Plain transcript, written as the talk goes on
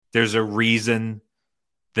there's a reason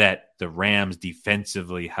that the Rams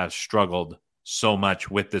defensively have struggled so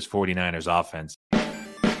much with this 49ers offense.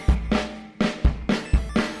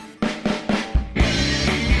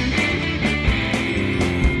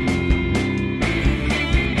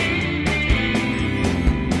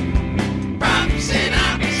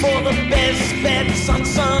 For the best bets on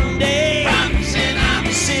Sunday. Props and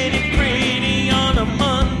Ops. Sitting pretty on a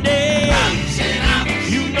Monday. Props and Ops.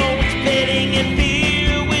 You know it's betting and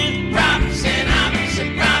beer with Props and Ops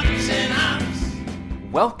and Props and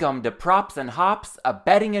Ops. Welcome to Props and Hops, a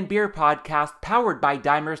betting and beer podcast powered by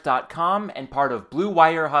Dimers.com and part of Blue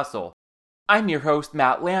Wire Hustle. I'm your host,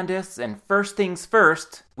 Matt Landis, and first things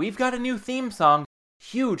first, we've got a new theme song.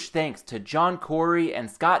 Huge thanks to John Corey and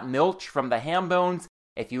Scott Milch from the Hambones.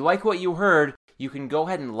 If you like what you heard, you can go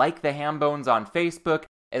ahead and like the Hambones on Facebook,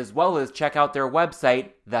 as well as check out their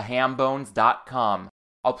website, thehambones.com.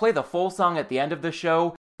 I'll play the full song at the end of the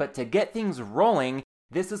show, but to get things rolling,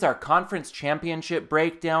 this is our conference championship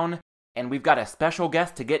breakdown, and we've got a special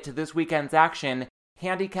guest to get to this weekend's action,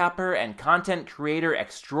 handicapper and content creator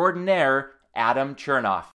extraordinaire, Adam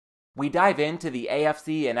Chernoff. We dive into the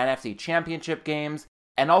AFC and NFC championship games,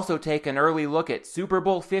 and also take an early look at Super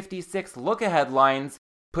Bowl 56 look-ahead lines,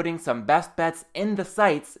 putting some best bets in the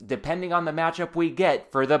sights depending on the matchup we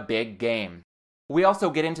get for the big game. We also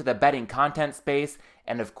get into the betting content space,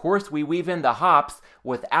 and of course we weave in the hops,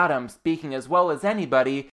 with Adam speaking as well as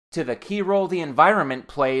anybody to the key role the environment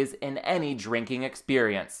plays in any drinking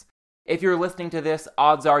experience. If you're listening to this,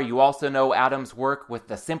 odds are you also know Adam's work with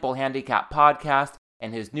the Simple Handicap podcast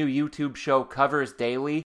and his new YouTube show Covers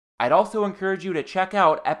Daily. I'd also encourage you to check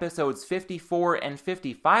out episodes 54 and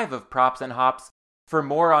 55 of Props and Hops for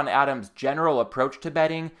more on Adam's general approach to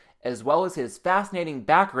betting, as well as his fascinating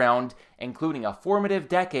background, including a formative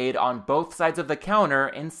decade on both sides of the counter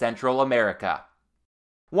in Central America.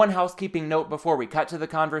 One housekeeping note before we cut to the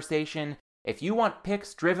conversation: if you want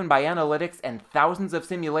picks driven by analytics and thousands of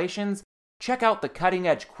simulations, check out the Cutting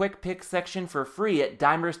Edge Quick Picks section for free at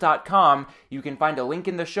Dimers.com. You can find a link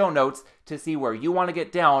in the show notes to see where you want to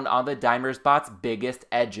get down on the Dimersbot's biggest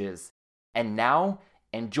edges. And now,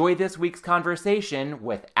 enjoy this week's conversation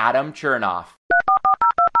with Adam Chernoff.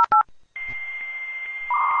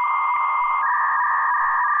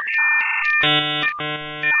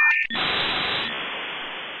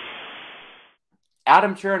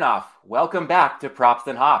 Adam Chernoff, welcome back to Props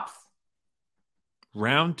and Hops.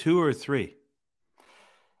 Round 2 or 3?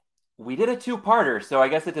 We did a two-parter, so I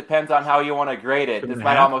guess it depends on how you want to grade it. This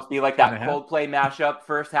might almost be like that Coldplay mashup,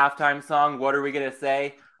 first halftime song. What are we going to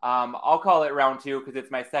say? I'll call it round 2 because it's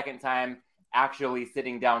my second time actually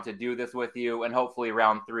sitting down to do this with you, and hopefully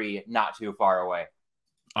round 3 not too far away.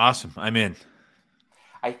 Awesome. I'm in.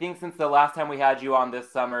 I think since the last time we had you on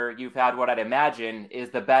this summer, you've had what I'd imagine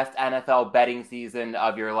is the best NFL betting season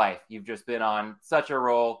of your life. You've just been on such a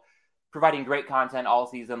roll, providing great content all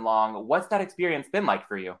season long. What's that experience been like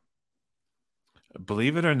for you?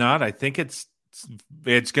 Believe it or not, I think it's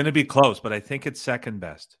going to be close, but I think it's second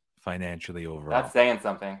best financially overall. That's saying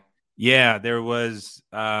something. Yeah, there was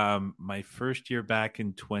my first year back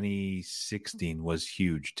in 2016 was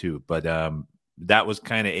huge too, but that was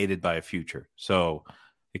kind of aided by a future. So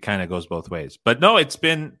it kind of goes both ways. But no, it's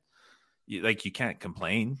been like, you can't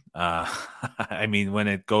complain. I mean, when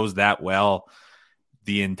it goes that well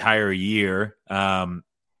the entire year,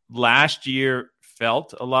 last year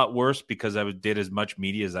felt a lot worse because I did as much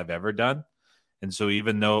media as I've ever done. And so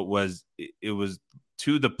even though it was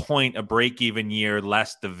to the point a break-even year,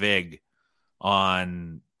 less the VIG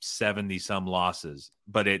on 70 some losses,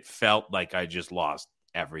 but it felt like I just lost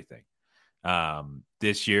everything.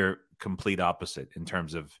 This year, complete opposite in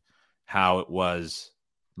terms of how it was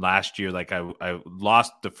last year. Like I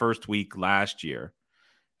lost the first week last year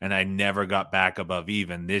and I never got back above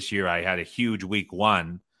even. This year I had a huge week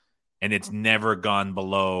 1 and it's never gone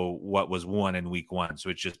below what was won in week 1. So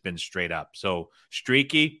it's just been straight up. So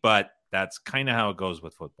streaky, but that's kind of how it goes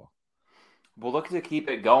with football. We'll look to keep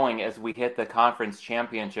it going as we hit the conference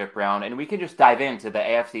championship round, and we can just dive into the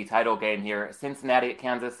AFC title game here. Cincinnati at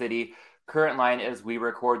Kansas City. Current line as we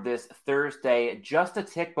record this Thursday, just a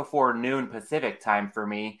tick before noon Pacific time for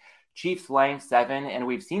me. Chiefs laying 7, and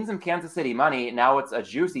we've seen some Kansas City money. Now it's a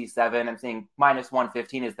juicy 7. I'm seeing minus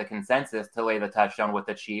 115 is the consensus to lay the touchdown with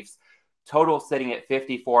the Chiefs. Total sitting at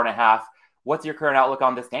 54.5. What's your current outlook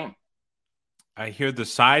on this game? I hear the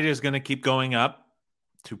side is going to keep going up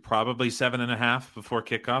to probably 7.5 before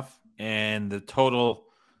kickoff. And the total,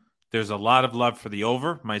 there's a lot of love for the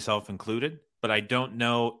over, myself included, but I don't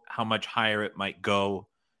know how much higher it might go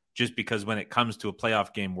just because when it comes to a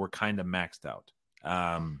playoff game, we're kind of maxed out.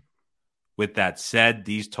 with that said,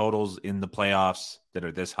 these totals in the playoffs that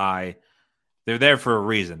are this high, they're there for a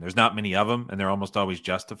reason. There's not many of them, and they're almost always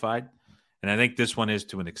justified. And I think this one is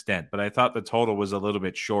to an extent. But I thought the total was a little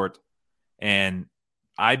bit short, and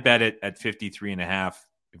I bet it at 53.5.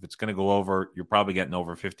 If it's going to go over, you're probably getting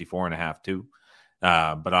over 54.5 too.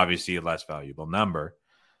 But obviously a less valuable number.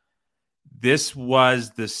 This was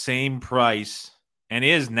the same price and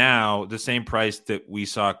is now the same price that we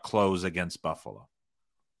saw close against Buffalo.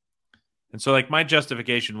 And so, like, my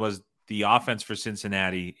justification was the offense for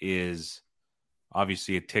Cincinnati is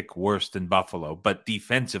obviously a tick worse than Buffalo, but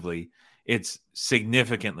defensively, it's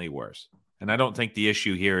significantly worse. And I don't think the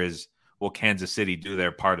issue here is, will Kansas City do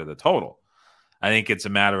their part of the total? I think it's a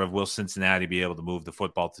matter of, will Cincinnati be able to move the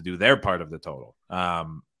football to do their part of the total?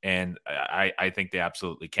 And I think they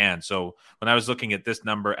absolutely can. So when I was looking at this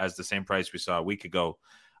number as the same price we saw a week ago,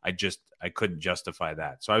 I couldn't justify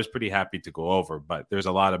that. So I was pretty happy to go over, but there's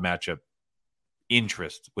a lot of matchup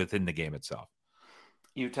interest within the game itself.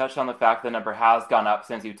 You touched on the fact the number has gone up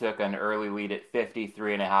since you took an early lead at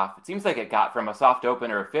 53.5. It seems like it got from a soft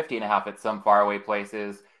opener of 50.5 at some faraway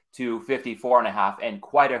places to 54.5 in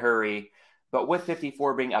quite a hurry. But with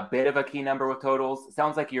 54 being a bit of a key number with totals, it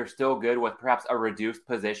sounds like you're still good with perhaps a reduced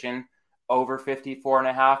position over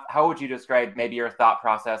 54.5. How would you describe maybe your thought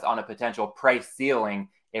process on a potential price ceiling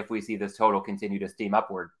if we see this total continue to steam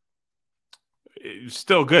upward? It's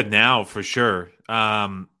still good now for sure.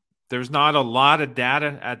 There's not a lot of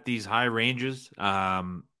data at these high ranges.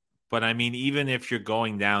 But I mean, even if you're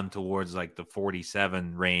going down towards like the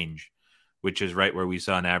 47 range, which is right where we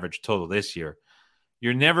saw an average total this year,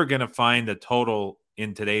 you're never going to find a total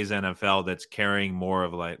in today's NFL that's carrying more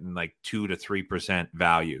of like 2 to 3%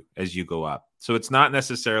 value as you go up. So it's not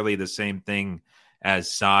necessarily the same thing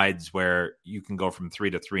as sides where you can go from 3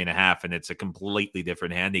 to 3.5 and it's a completely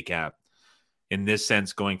different handicap. In this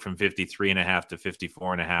sense, going from 53.5 to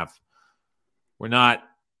 54.5, we're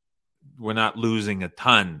not losing a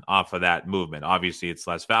ton off of that movement. Obviously, it's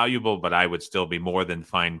less valuable, but I would still be more than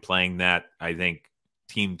fine playing that. I think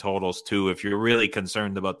team totals too, if you're really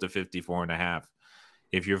concerned about the 54.5,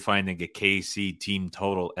 if you're finding a KC team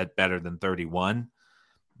total at better than 31,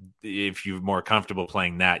 if you're more comfortable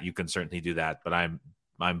playing that, you can certainly do that. But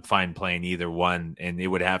I'm fine playing either one, and it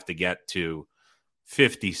would have to get to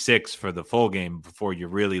 56 for the full game before you're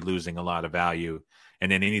really losing a lot of value.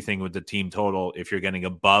 And then anything with the team total, if you're getting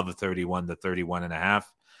above 31 to 31.5,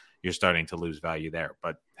 you're starting to lose value there.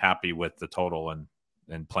 But happy with the total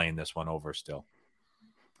and playing this one over still.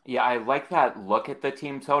 Yeah, I like that look at the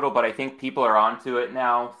team total, but I think people are onto it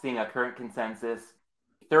now, seeing a current consensus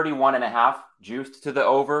 31.5 juiced to the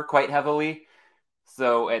over quite heavily.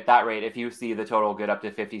 So at that rate, if you see the total get up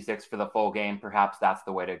to 56 for the full game, perhaps that's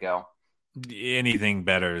the way to go. Anything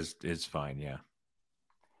better is fine, yeah.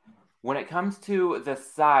 When it comes to the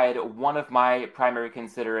side, one of my primary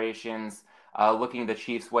considerations looking the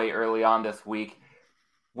Chiefs' way early on this week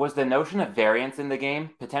was the notion of variance in the game,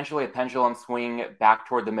 potentially a pendulum swing back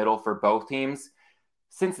toward the middle for both teams.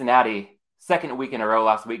 Cincinnati, second week in a row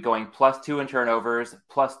last week, going +2 in turnovers,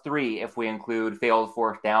 +3 if we include failed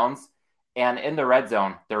fourth downs. And in the red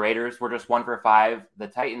zone, the Raiders were just 1 for 5. The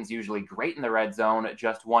Titans usually great in the red zone,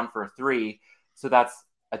 just 1 for 3. So that's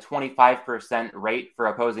a 25% rate for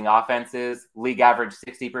opposing offenses. League average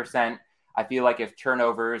 60%. I feel like if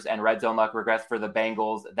turnovers and red zone luck regress for the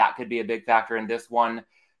Bengals, that could be a big factor in this one.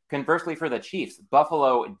 Conversely, for the Chiefs,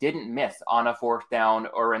 Buffalo didn't miss on a fourth down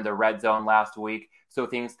or in the red zone last week, so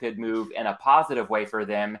things could move in a positive way for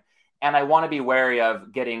them. And I want to be wary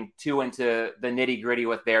of getting too into the nitty-gritty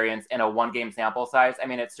with variance in a one-game sample size. I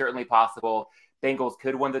mean, it's certainly possible. Bengals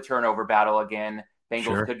could win the turnover battle again.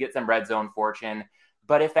 Bengals could get some red zone fortune.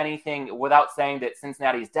 But if anything, without saying that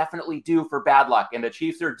Cincinnati is definitely due for bad luck and the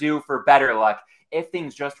Chiefs are due for better luck, if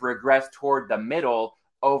things just regress toward the middle,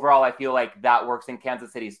 overall, I feel like that works in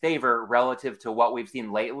Kansas City's favor relative to what we've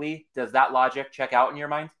seen lately. Does that logic check out in your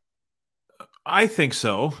mind? I think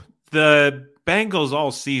so. The Bengals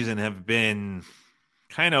all season have been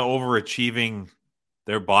kind of overachieving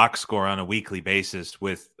their box score on a weekly basis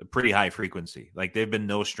with a pretty high frequency. Like, they've been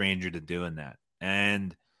no stranger to doing that.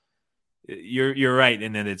 And you're right.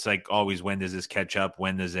 And then it's like always, when does this catch up?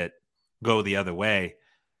 When does it go the other way?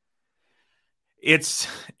 It's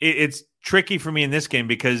tricky for me in this game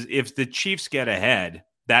because if the Chiefs get ahead,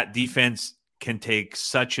 that defense can take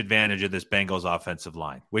such advantage of this Bengals offensive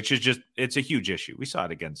line, which is it's a huge issue. We saw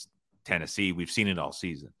it against Tennessee. We've seen it all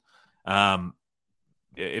season.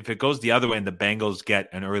 If it goes the other way and the Bengals get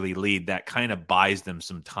an early lead, that kind of buys them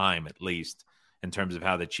some time, at least in terms of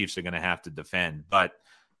how the Chiefs are going to have to defend. But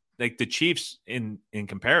like the Chiefs in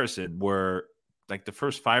comparison were like the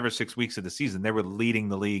first 5 or 6 weeks of the season, they were leading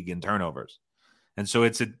the league in turnovers. And so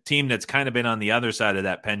it's a team that's kind of been on the other side of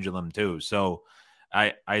that pendulum too. So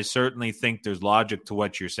I certainly think there's logic to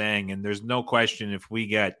what you're saying. And there's no question if we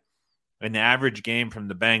get an average game from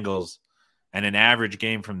the Bengals and an average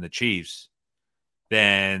game from the Chiefs,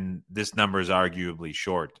 then this number is arguably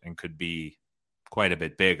short and could be quite a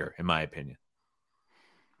bit bigger, in my opinion.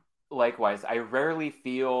 Likewise, I rarely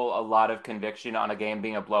feel a lot of conviction on a game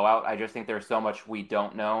being a blowout. I just think there's so much we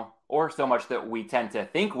don't know, or so much that we tend to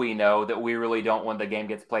think we know that we really don't when the game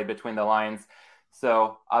gets played between the lines.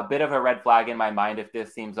 So a bit of a red flag in my mind if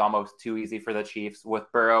this seems almost too easy for the Chiefs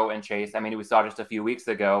with Burrow and Chase. I mean, we saw just a few weeks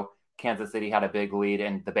ago, Kansas City had a big lead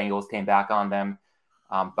and the Bengals came back on them.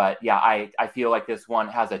 But yeah, I feel like this one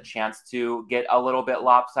has a chance to get a little bit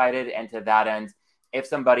lopsided. And to that end, if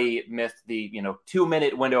somebody missed the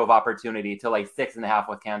 2-minute window of opportunity to lay 6.5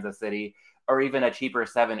 with Kansas City, or even a cheaper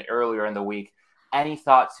 7 earlier in the week, any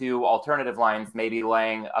thought to alternative lines, maybe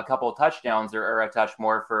laying a couple touchdowns or a touch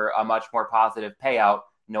more for a much more positive payout,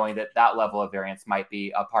 knowing that level of variance might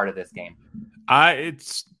be a part of this game?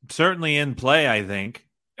 It's certainly in play, I think.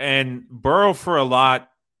 And Burrow, for a lot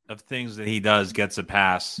of things that he does, gets a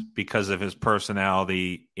pass because of his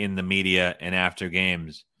personality in the media and after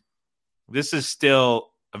games. This is still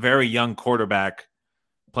a very young quarterback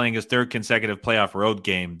playing his 3rd consecutive playoff road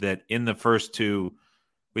game that in the first 2,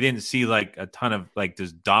 we didn't see like a ton of like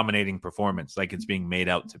this dominating performance like it's being made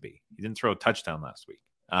out to be. He didn't throw a touchdown last week.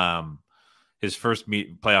 His first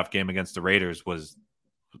playoff game against the Raiders was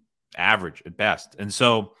average at best. And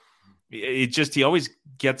so he always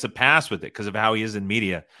gets a pass with it because of how he is in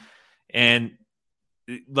media. And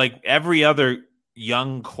like every other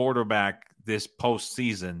young quarterback this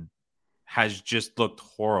postseason has just looked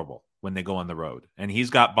horrible when they go on the road. And he's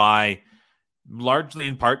got by largely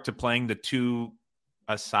in part to playing the 2,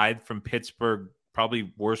 aside from Pittsburgh,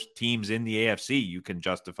 probably worst teams in the AFC. You can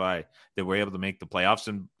justify that we're able to make the playoffs.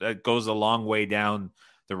 And that goes a long way down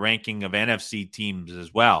the ranking of NFC teams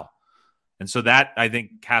as well. And so that, I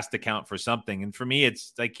think, has to count for something. And for me,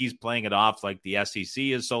 it's like he's playing it off like the SEC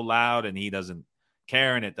is so loud and he doesn't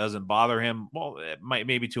care and it doesn't bother him. Well, it might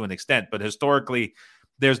maybe to an extent, but historically,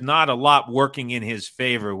 there's not a lot working in his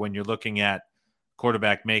favor when you're looking at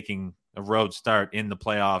quarterback making a road start in the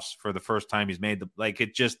playoffs for the first time he's made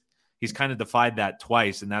he's kind of defied that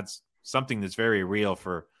twice. And that's something that's very real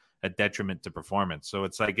for a detriment to performance. So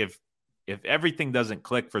it's like if everything doesn't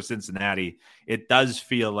click for Cincinnati, it does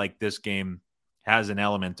feel like this game has an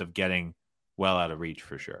element of getting well out of reach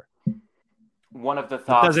for sure. One of the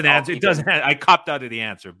thoughts I copped out of the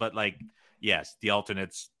answer, but like, yes, the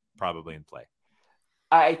alternate's probably in play.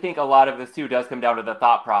 I think a lot of this too does come down to the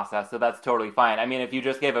thought process. So that's totally fine. I mean, if you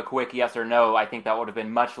just gave a quick yes or no, I think that would have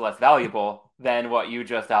been much less valuable than what you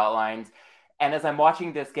just outlined. And as I'm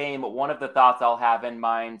watching this game, one of the thoughts I'll have in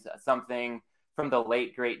mind, something from the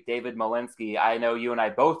late, great David Malinsky. I know you and I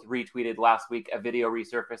both retweeted last week a video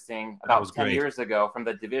resurfacing about 10 years ago from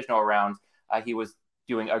the divisional round. He was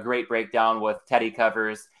doing a great breakdown with Teddy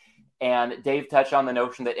Covers. And Dave touched on the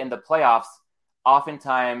notion that in the playoffs,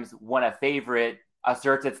 oftentimes when a favorite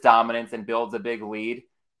asserts its dominance and builds a big lead,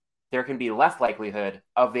 there can be less likelihood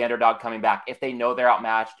of the underdog coming back if they know they're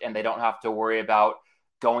outmatched and they don't have to worry about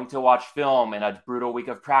going to watch film in a brutal week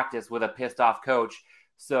of practice with a pissed off coach.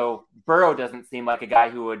 So Burrow doesn't seem like a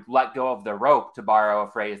guy who would let go of the rope, to borrow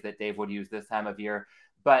a phrase that Dave would use this time of year.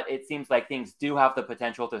 But it seems like things do have the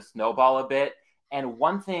potential to snowball a bit. And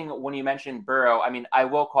one thing, when you mentioned Burrow, I mean, I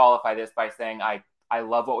will qualify this by saying I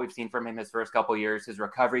love what we've seen from him his first couple of years, his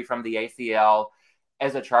recovery from the ACL.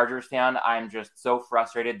 As a Chargers fan, I'm just so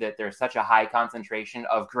frustrated that there's such a high concentration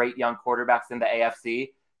of great young quarterbacks in the AFC,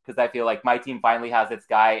 because I feel like my team finally has its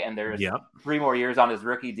guy and there's 3 more years on his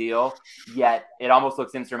rookie deal, yet it almost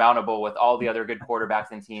looks insurmountable with all the other good quarterbacks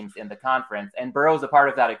and teams in the conference. And Burrow's a part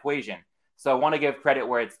of that equation. So I want to give credit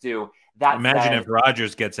where it's due. Imagine if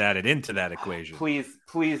Rodgers gets added into that equation.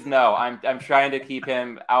 Please no. I'm trying to keep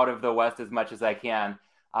him out of the West as much as I can.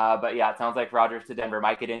 But yeah, it sounds like Rodgers to Denver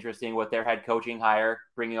might get interesting with their head coaching hire,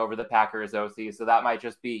 bringing over the Packers OC. So that might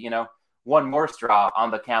just be, one more straw on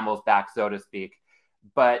the camel's back, so to speak.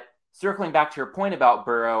 But circling back to your point about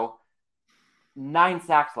Burrow, 9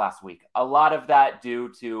 sacks last week. A lot of that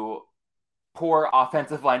due to poor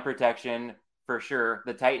offensive line protection, for sure.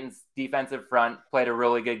 The Titans' defensive front played a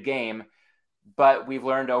really good game. But we've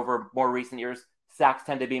learned over more recent years, sacks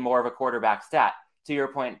tend to be more of a quarterback stat. To your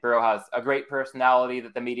point, Burrow has a great personality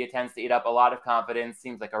that the media tends to eat up, a lot of confidence,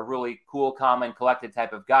 seems like a really cool, calm, and collected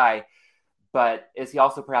type of guy. But is he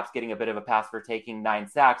also perhaps getting a bit of a pass for taking 9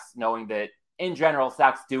 sacks, knowing that in general,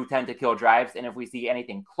 sacks do tend to kill drives. And if we see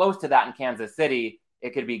anything close to that in Kansas City,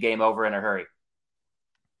 it could be game over in a hurry.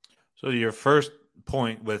 So your first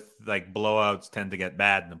point with like blowouts tend to get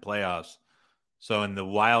bad in the playoffs. So in the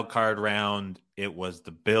wild card round, it was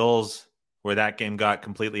the Bills where that game got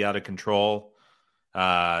completely out of control.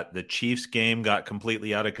 The Chiefs game got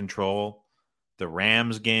completely out of control. The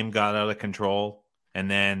Rams game got out of control. And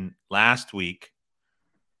then last week,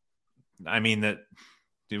 I mean,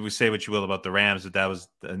 did we say what you will about the Rams, that was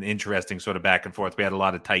an interesting sort of back and forth. We had a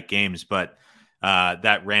lot of tight games, but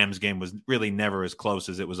that Rams game was really never as close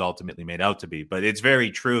as it was ultimately made out to be. But it's very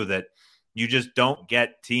true that you just don't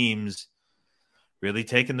get teams really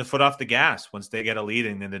taking the foot off the gas once they get a lead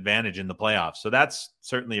and an advantage in the playoffs. So that's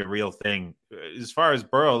certainly a real thing. As far as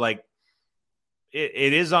Burrow, like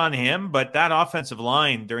it is on him, but that offensive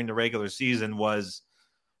line during the regular season was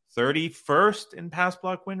 31st in pass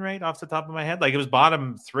block win rate off the top of my head. Like it was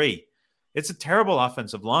bottom 3. It's a terrible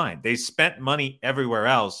offensive line. They spent money everywhere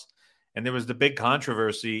else. And there was the big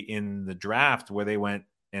controversy in the draft where they went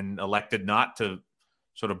and elected not to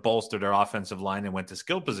sort of bolster their offensive line and went to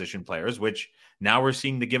skill position players, which now we're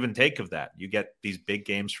seeing the give and take of that. You get these big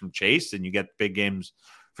games from Chase and you get big games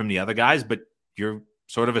from the other guys, but you're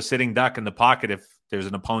sort of a sitting duck in the pocket if there's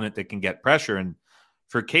an opponent that can get pressure. And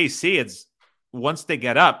for KC, it's once they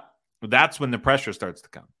get up, that's when the pressure starts to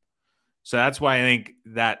come. So that's why I think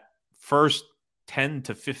that first 10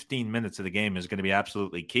 to 15 minutes of the game is going to be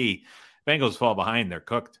absolutely key. Bengals fall behind, they're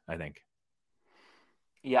cooked, I think.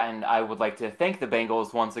 Yeah, and I would like to thank the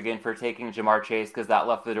Bengals once again for taking Jamar Chase, because that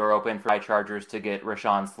left the door open for my Chargers to get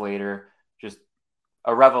Rashawn Slater. Just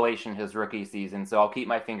a revelation his rookie season. So I'll keep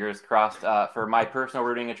my fingers crossed for my personal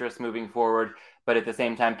rooting interest moving forward, but at the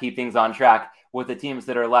same time, keep things on track with the teams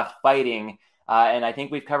that are left fighting. And I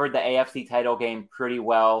think we've covered the AFC title game pretty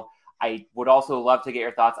well. I would also love to get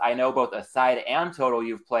your thoughts. I know both a side and total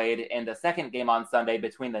you've played in the second game on Sunday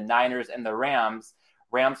between the Niners and the Rams.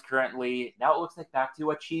 Rams currently, now it looks like back to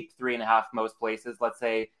a cheap 3.5 most places. Let's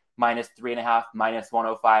say minus 3.5, minus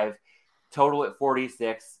 105. Total at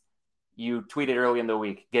 46. You tweeted early in the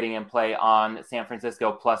week getting in play on San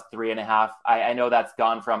Francisco plus 3.5. I know that's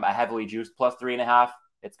gone from a heavily juiced plus 3.5.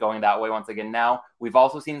 It's going that way once again now. We've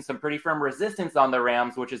also seen some pretty firm resistance on the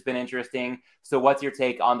Rams, which has been interesting. So what's your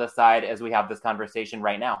take on the side as we have this conversation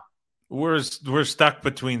right now? We're stuck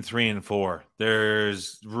between 3 and 4.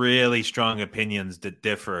 There's really strong opinions that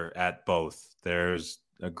differ at both. There's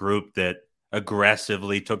a group that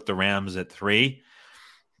aggressively took the Rams at 3.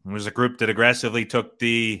 There's a group that aggressively took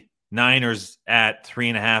the Niners at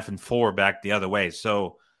 3.5 and 4 back the other way.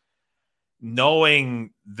 So knowing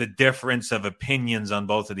the difference of opinions on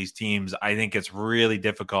both of these teams, I think it's really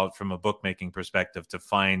difficult from a bookmaking perspective to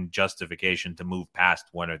find justification to move past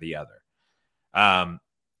one or the other.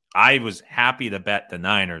 I was happy to bet the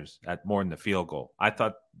Niners at more than the field goal. I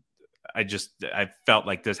felt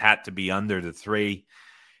like this had to be under the 3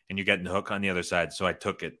 and you're getting the hook on the other side. So I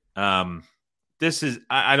took it. This is,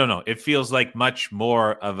 I don't know. It feels like much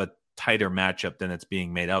more of a tighter matchup than it's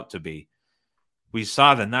being made out to be. We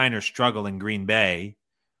saw the Niners struggle in Green Bay,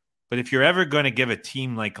 but if you're ever going to give a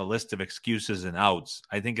team like a list of excuses and outs,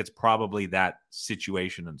 I think it's probably that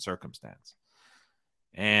situation and circumstance.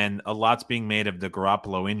 And a lot's being made of the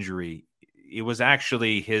Garoppolo injury. It was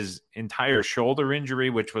actually his entire shoulder injury,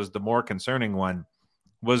 which was the more concerning one,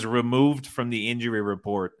 was removed from the injury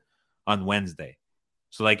report on Wednesday.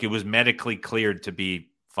 So like it was medically cleared to be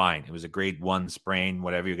fine. It was a grade 1 sprain,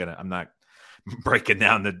 whatever I'm not breaking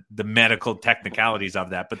down the medical technicalities of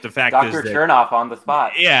that. But the fact is Dr. Chernoff on the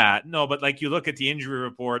spot. Yeah, no, but like you look at the injury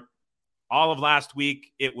report, all of last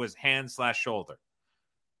week, it was hand/shoulder.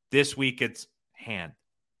 This week, it's hand.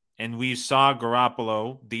 And we saw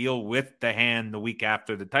Garoppolo deal with the hand the week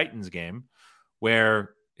after the Titans game,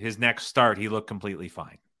 where his next start, he looked completely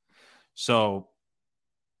fine. So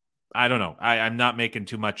I don't know. I'm not making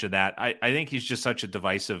too much of that. I think he's just such a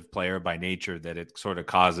divisive player by nature that it sort of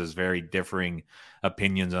causes very differing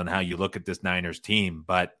opinions on how you look at this Niners team.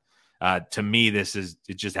 But to me,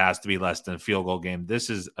 it just has to be less than a field goal game. This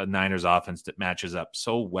is a Niners offense that matches up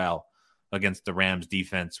so well against the Rams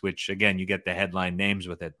defense, which again, you get the headline names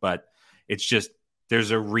with it, but it's just,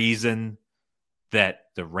 there's a reason that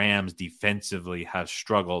the Rams defensively have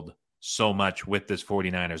struggled so much with this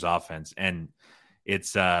 49ers offense. And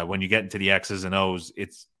it's when you get into the X's and O's,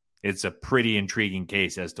 it's a pretty intriguing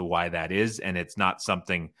case as to why that is. And it's not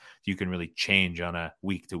something you can really change on a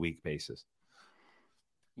week-to-week basis.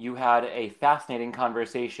 You had a fascinating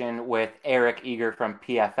conversation with Eric Eager from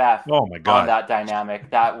PFF oh my God. on that dynamic.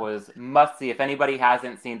 That was must-see. If anybody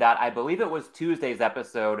hasn't seen that, I believe it was Tuesday's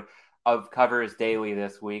episode of Covers Daily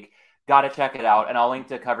this week. Got to check it out. And I'll link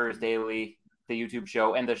to Covers Daily, the YouTube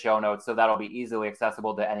show, in the show notes. So that'll be easily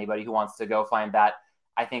accessible to anybody who wants to go find that.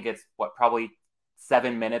 I think it's probably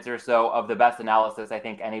 7 minutes or so of the best analysis I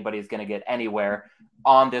think anybody's going to get anywhere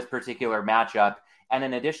on this particular matchup. And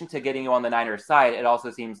in addition to getting you on the Niners side, it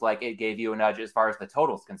also seems like it gave you a nudge as far as the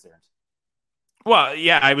total's concerned. Well,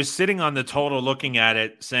 yeah, I was sitting on the total looking at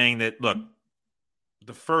it saying that, look,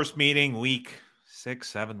 the first meeting, week 6,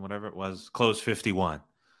 7, whatever it was, closed 51.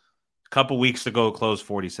 A couple weeks ago, closed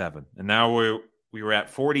 47. And now we were at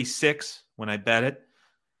 46 when I bet it.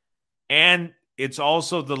 And it's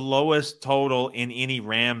also the lowest total in any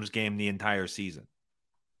Rams game the entire season.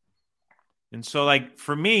 And so, like,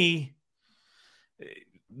 for me,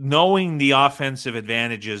 knowing the offensive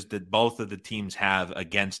advantages that both of the teams have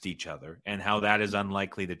against each other and how that is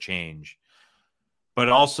unlikely to change. But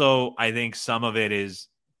also, I think some of it is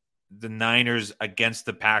the Niners against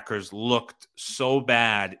the Packers looked so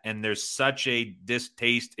bad, and there's such a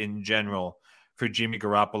distaste in general for Jimmy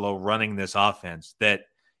Garoppolo running this offense that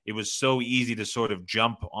it was so easy to sort of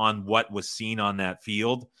jump on what was seen on that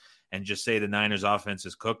field and just say the Niners offense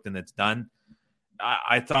is cooked and it's done.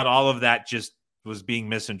 I thought all of that just was being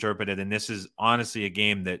misinterpreted, and this is honestly a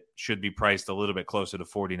game that should be priced a little bit closer to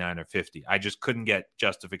 49 or 50. I just couldn't get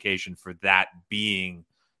justification for that being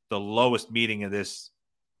the lowest meeting of this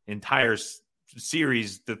entire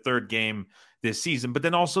series, the third game this season, but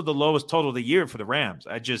then also the lowest total of the year for the Rams.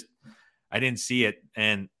 I didn't see it.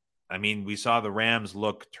 And I mean, we saw the Rams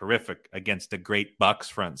look terrific against the great Bucs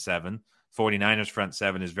front seven. 49ers front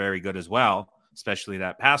seven is very good as well, especially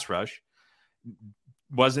that pass rush.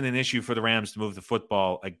 Wasn't an issue for the Rams to move the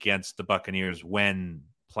football against the Buccaneers when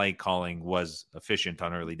play calling was efficient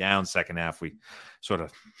on early down. Second half, we sort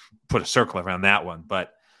of put a circle around that one.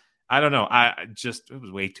 But I don't know. It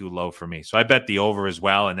was way too low for me. So I bet the over as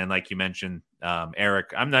well. And then, like you mentioned,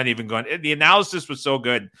 Eric, I'm not even going. The analysis was so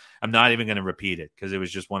good, I'm not even going to repeat it because it was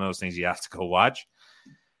just one of those things you have to go watch.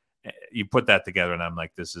 You put that together, and I'm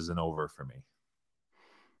like, this is an over for me.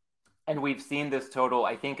 And we've seen this total,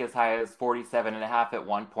 I think, as high as 47.5 at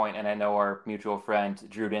one point. And I know our mutual friend,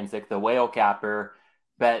 Drew Dinsick, the whale capper,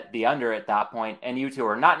 bet the under at that point. And you two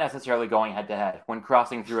are not necessarily going head to head when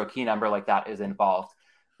crossing through a key number like that is involved.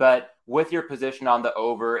 But with your position on the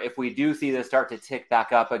over, if we do see this start to tick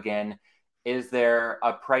back up again, is there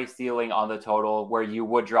a price ceiling on the total where you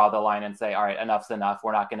would draw the line and say, all right, enough's enough.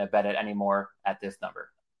 We're not going to bet it anymore at this number?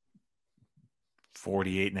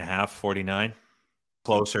 48.5, 49.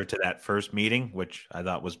 Closer to that first meeting, which I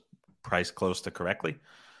thought was priced close to correctly.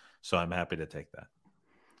 So I'm happy to take that.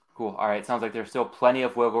 Cool. All right. Sounds like there's still plenty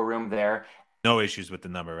of wiggle room there. No issues with the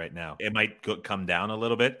number right now. It might come down a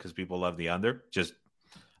little bit because people love the under. Just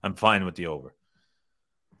I'm fine with the over.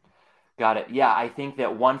 Got it. Yeah, I think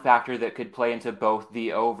that one factor that could play into both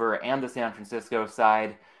the over and the San Francisco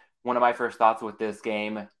side, one of my first thoughts with this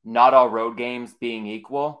game, not all road games being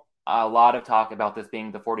equal. A lot of talk about this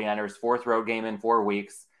being the 49ers' fourth road game in 4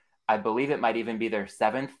 weeks. I believe it might even be their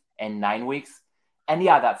 7th in 9 weeks. And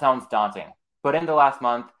yeah, that sounds daunting. But in the last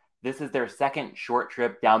month, this is their second short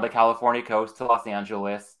trip down the California coast to Los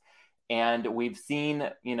Angeles. And we've seen,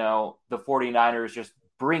 the 49ers just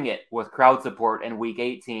bring it with crowd support in week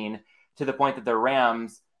 18 to the point that the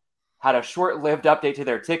Rams had a short-lived update to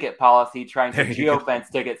their ticket policy trying to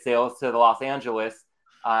geofence ticket sales to the Los Angeles.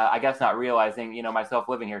 I guess not realizing, myself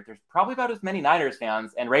living here, there's probably about as many Niners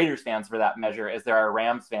fans and Raiders fans for that measure as there are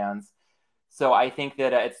Rams fans. So I think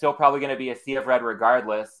that it's still probably going to be a sea of red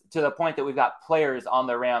regardless, to the point that we've got players on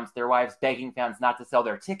the Rams, their wives begging fans not to sell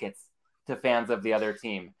their tickets to fans of the other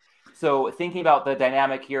team. So thinking about the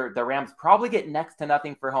dynamic here, the Rams probably get next to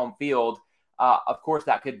nothing for home field. Of course,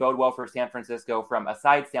 that could bode well for San Francisco from a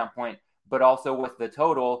side standpoint, but also with the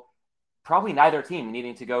total, probably neither team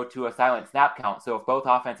needing to go to a silent snap count. So if both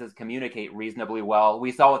offenses communicate reasonably well,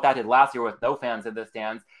 we saw what that did last year with no fans in the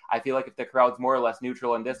stands. I feel like if the crowd's more or less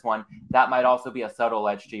neutral in this one, that might also be a subtle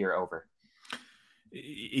edge to your over.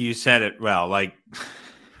 You said it well. Like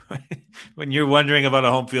when you're wondering about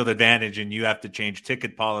a home field advantage and you have to change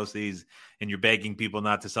ticket policies and you're begging people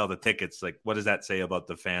not to sell the tickets, like what does that say about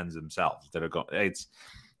the fans themselves that are going?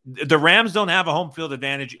 The Rams don't have a home field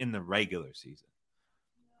advantage in the regular season.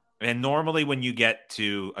 And normally when you get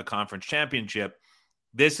to a conference championship,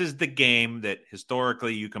 this is the game that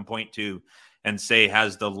historically you can point to and say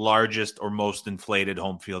has the largest or most inflated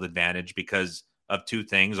home field advantage because of two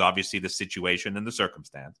things, obviously the situation and the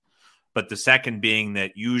circumstance. But the second being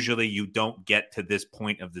that usually you don't get to this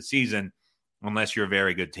point of the season unless you're a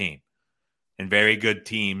very good team. And very good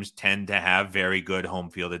teams tend to have very good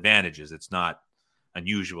home field advantages. It's not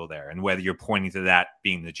unusual there. And whether you're pointing to that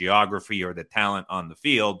being the geography or the talent on the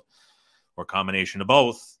field, or combination of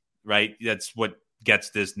both, right? That's what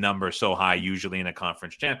gets this number so high, usually in a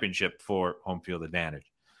conference championship, for home field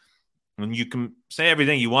advantage. And you can say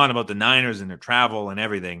everything you want about the Niners and their travel and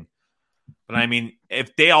everything. But I mean,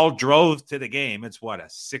 if they all drove to the game, it's what, a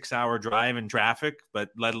 6-hour drive in traffic, but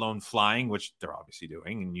let alone flying, which they're obviously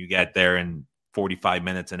doing. And you get there in 45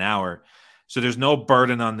 minutes, an hour. So there's no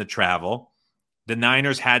burden on the travel. The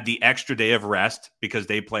Niners had the extra day of rest because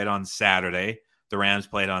they played on Saturday. The Rams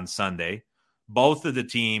played on Sunday. Both of the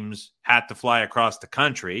teams had to fly across the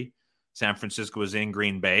country. San Francisco was in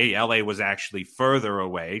Green Bay. LA was actually further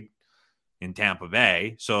away in Tampa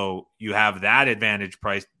Bay. So you have that advantage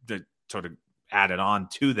price that sort of added on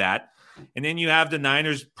to that. And then you have the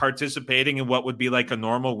Niners participating in what would be like a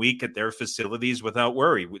normal week at their facilities without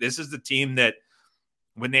worry. This is the team that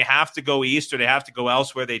when they have to go east or they have to go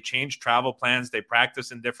elsewhere, they change travel plans. They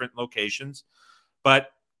practice in different locations,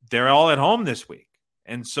 but they're all at home this week.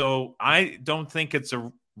 And so I don't think it's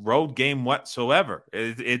a road game whatsoever.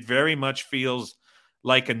 It very much feels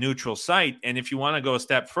like a neutral site. And if you want to go a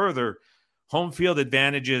step further, home field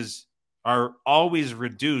advantages are always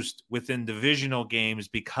reduced within divisional games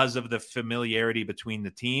because of the familiarity between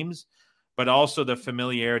the teams, but also the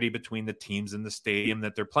familiarity between the teams in the stadium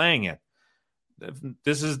that they're playing in.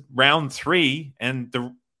 This is round 3, and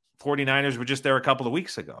the 49ers were just there a couple of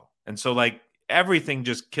weeks ago. And so, like, everything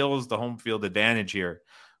just kills the home field advantage here,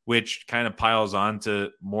 which kind of piles on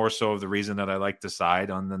to more so of the reason that I like to side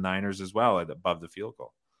on the Niners as well at above the field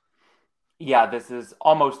goal. Yeah, this is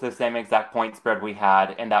almost the same exact point spread we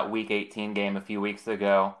had in that Week 18 game a few weeks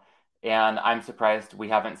ago. And I'm surprised we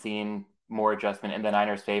haven't seen more adjustment in the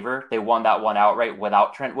Niners' favor. They won that one outright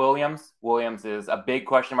without Trent Williams. Williams is a big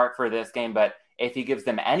question mark for this game, but if he gives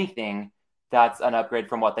them anything, that's an upgrade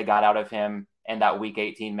from what they got out of him in that Week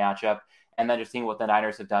 18 matchup. And then just seeing what the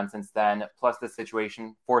Niners have done since then, plus the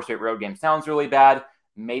situation, 4 straight road games sounds really bad.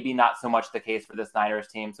 Maybe not so much the case for this Niners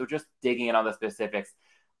team. So just digging in on the specifics,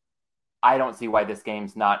 I don't see why this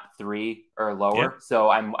game's not 3 or lower. Yeah. So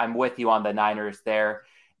I'm with you on the Niners there.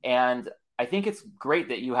 And I think it's great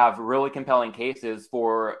that you have really compelling cases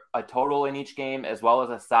for a total in each game as well as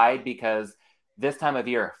a side, because this time of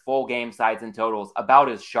year, full game sides and totals about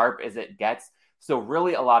as sharp as it gets. So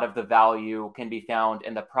really a lot of the value can be found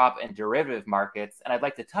in the prop and derivative markets. And I'd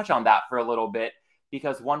like to touch on that for a little bit,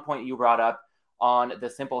 because one point you brought up on the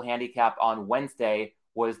simple handicap on Wednesday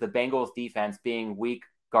was the Bengals defense being weak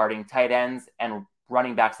guarding tight ends and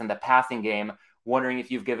running backs in the passing game. Wondering if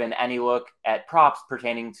you've given any look at props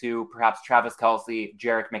pertaining to perhaps Travis Kelce,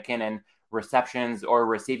 Jerick McKinnon, receptions or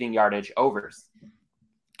receiving yardage overs.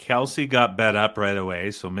 Kelce got bet up right away,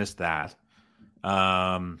 so missed that.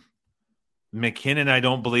 McKinnon, I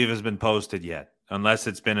don't believe has been posted yet, unless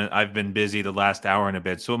it's been, I've been busy the last hour and a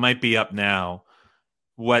bit, so it might be up now.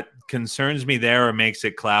 What concerns me there or makes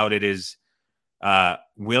it clouded is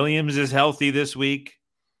Williams is healthy this week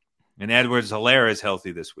and Edwards-Helaire is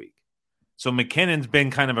healthy this week. So McKinnon's been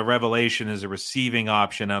kind of a revelation as a receiving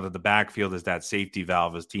option out of the backfield as that safety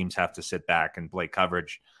valve, as teams have to sit back and play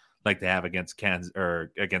coverage like they have against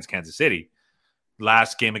Kansas City.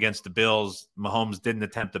 Last game against the Bills, Mahomes didn't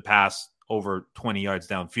attempt to pass over 20 yards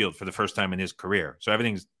downfield for the first time in his career. So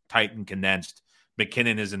everything's tight and condensed.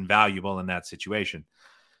 McKinnon is invaluable in that situation.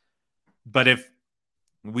 But if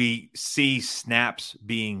we see snaps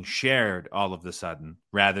being shared all of a sudden,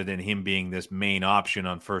 rather than him being this main option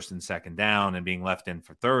on first and second down and being left in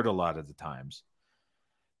for third a lot of the times,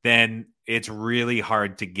 then it's really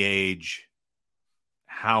hard to gauge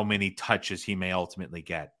how many touches he may ultimately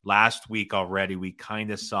get. Last week already, we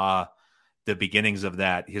kind of saw the beginnings of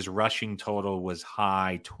that. His rushing total was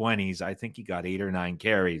high 20s. I think he got 8 or 9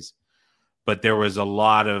 carries, but there was a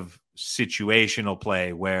lot of situational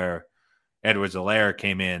play where Edwards-Helaire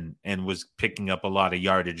came in and was picking up a lot of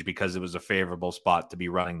yardage because it was a favorable spot to be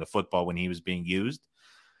running the football when he was being used.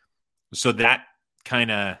 So that kind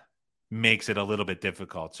of makes it a little bit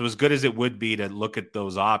difficult. So as good as it would be to look at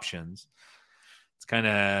those options, it's kind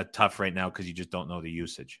of tough right now because you just don't know the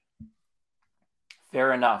usage.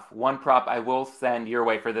 Fair enough. One prop I will send your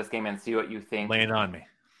way for this game and see what you think. Lay it on me.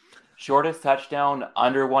 Shortest touchdown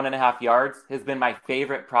under 1.5 yards has been my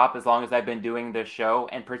favorite prop as long as I've been doing this show,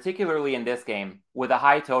 and particularly in this game with a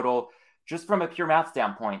high total. Just from a pure math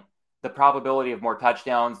standpoint, the probability of more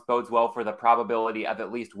touchdowns bodes well for the probability of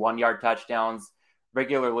at least 1 yard touchdowns.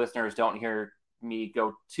 Regular listeners don't hear me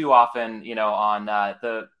go too often, on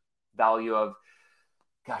the value of,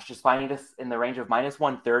 just finding this in the range of minus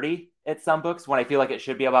 130 at some books when I feel like it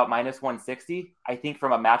should be about minus 160. I think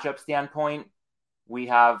from a matchup standpoint, we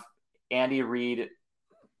have Andy Reid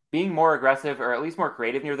being more aggressive or at least more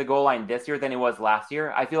creative near the goal line this year than he was last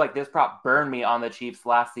year. I feel like this prop burned me on the Chiefs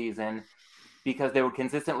last season because they would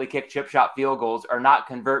consistently kick chip shot field goals or not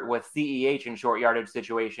convert with CEH in short yardage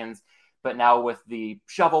situations. But now with the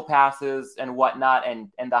shovel passes and whatnot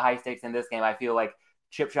and the high stakes in this game, I feel like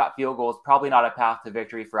chip shot field goal is probably not a path to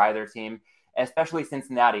victory for either team, especially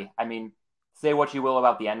Cincinnati. I mean, say what you will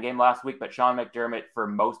about the end game last week, but Sean McDermott for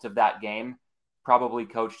most of that game probably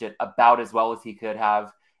coached it about as well as he could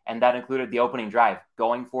have. And that included the opening drive,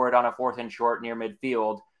 going for it on a 4th and short near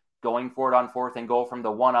midfield, going for it on 4th and goal from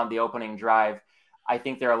the 1 on the opening drive. I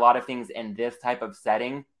think there are a lot of things in this type of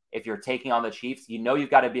setting. If you're taking on the Chiefs, you know you've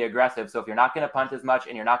got to be aggressive. So if you're not going to punt as much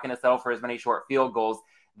and you're not going to settle for as many short field goals,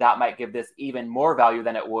 that might give this even more value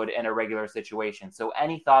than it would in a regular situation. So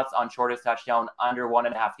any thoughts on shortest touchdown under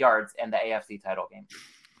 1.5 yards in the AFC title game?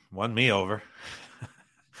 Won me over.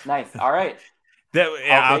 Nice. All right.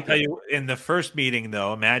 I'll tell you, in the first meeting,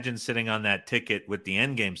 though, imagine sitting on that ticket with the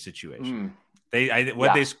end game situation.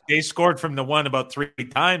 They scored from the 1 about 3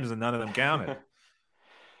 times and none of them counted.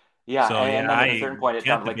 Yeah, so, and then at a certain point, it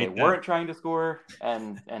sounded like they weren't trying to score,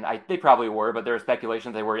 and they probably were, but there were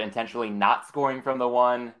speculations they were intentionally not scoring from the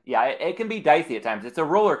 1. Yeah, it can be dicey at times. It's a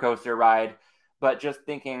roller coaster ride, but just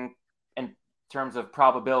thinking in terms of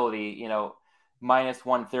probability, minus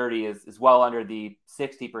 130 is well under the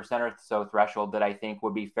 60% or so threshold that I think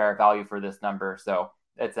would be fair value for this number. So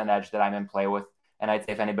it's an edge that I'm in play with, and I'd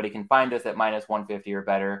say if anybody can find us at minus 150 or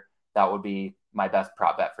better, that would be my best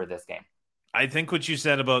prop bet for this game. I think what you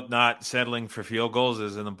said about not settling for field goals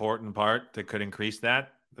is an important part that could increase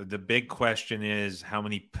that. The big question is how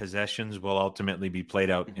many possessions will ultimately be played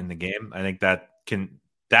out in the game. I think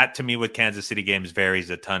that to me with Kansas City games varies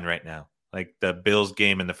a ton right now. Like the Bills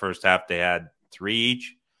game in the first half, they had 3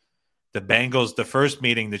 each. The Bengals, the first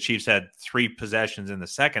meeting, the Chiefs had 3 possessions in the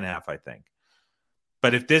second half, I think.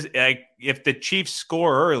 But if the Chiefs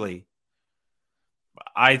score early,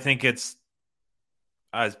 I think it's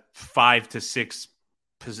a 5 to 6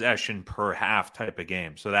 possession per half type of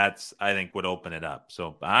game. So that's, I think, would open it up.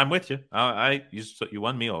 So I'm with you. You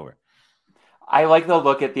won me over. I like the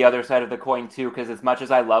look at the other side of the coin too, because as much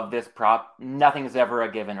as I love this prop, nothing's ever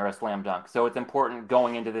a given or a slam dunk. So it's important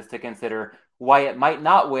going into this to consider why it might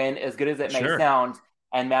not win, as good as it may sound,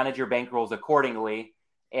 and manage your bankrolls accordingly.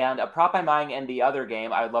 And a prop I'm eyeing in the other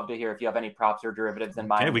game, I would love to hear if you have any props or derivatives in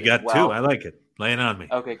mind. Okay, we got 2. I like it. Lay it on me.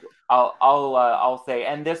 Okay, cool. I'll say,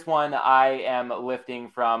 and this one I am lifting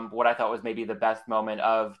from what I thought was maybe the best moment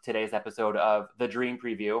of today's episode of the Dream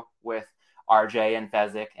Preview with RJ and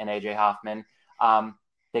Fezzik and AJ Hoffman.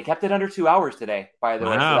 They kept it under 2 hours today, by the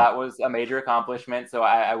way. So that was a major accomplishment. So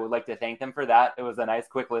I would like to thank them for that. It was a nice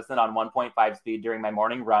quick listen on 1.5 speed during my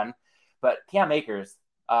morning run. But Cam Akers,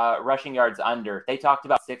 rushing yards under, they talked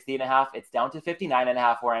about 60.5. It's down to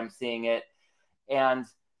 59.5 where I'm seeing it. And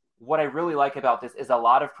what I really like about this is a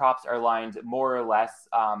lot of props are lined more or less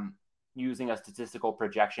using a statistical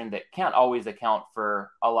projection that can't always account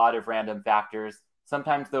for a lot of random factors.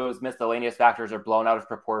 Sometimes those miscellaneous factors are blown out of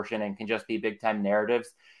proportion and can just be big-time narratives.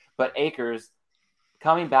 But Akers,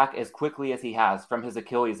 coming back as quickly as he has from his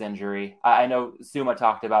Achilles injury, I know Suma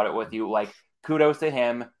talked about it with you, like, kudos to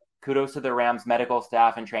him, kudos to the Rams medical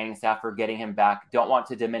staff and training staff for getting him back. Don't want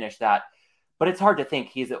to diminish that. But it's hard to think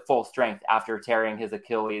he's at full strength after tearing his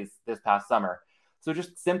Achilles this past summer. So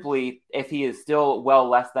just simply, if he is still well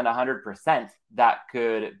less than 100%, that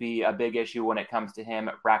could be a big issue when it comes to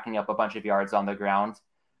him racking up a bunch of yards on the ground.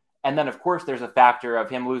 And then, of course, there's a factor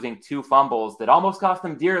of him losing 2 fumbles that almost cost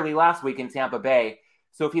him dearly last week in Tampa Bay.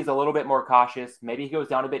 So if he's a little bit more cautious, maybe he goes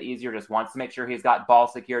down a bit easier, just wants to make sure he's got ball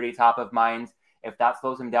security top of mind. If that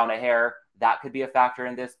slows him down a hair, that could be a factor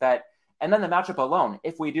in this bet. And then the matchup alone,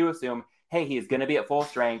 if we do assume, hey, he's going to be at full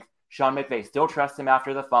strength, Sean McVay still trusts him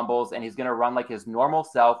after the fumbles, and he's going to run like his normal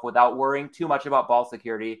self without worrying too much about ball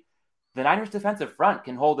security, the Niners defensive front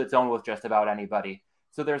can hold its own with just about anybody.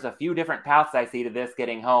 So there's a few different paths I see to this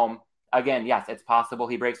getting home. Again, yes, it's possible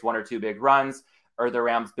he breaks 1 or 2 big runs, or the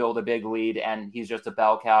Rams build a big lead and he's just a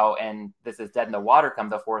bell cow and this is dead in the water come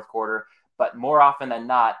the fourth quarter. But more often than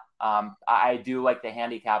not, I do like the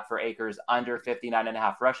handicap for Akers under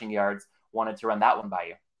 59.5 rushing yards. Wanted to run that one by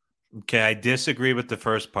you. Okay, I disagree with the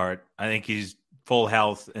first part. I think he's full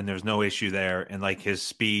health and there's no issue there. And like his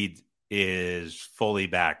speed is fully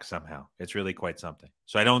back somehow. It's really quite something.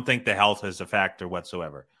 So I don't think the health is a factor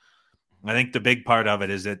whatsoever. I think the big part of it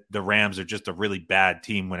is that the Rams are just a really bad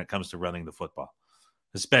team when it comes to running the football,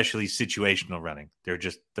 especially situational running. They're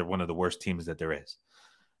one of the worst teams that there is.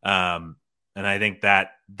 And I think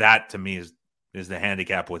that to me is the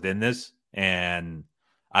handicap within this. And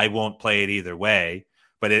I won't play it either way.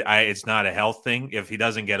 but it's not a health thing. If he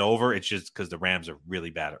doesn't get over, it's just because the Rams are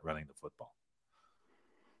really bad at running the football.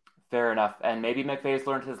 Fair enough. And maybe McVay's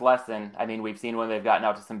learned his lesson. I mean, we've seen when they've gotten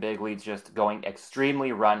out to some big leads, just going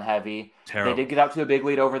extremely run heavy. Terrible. They did get out to a big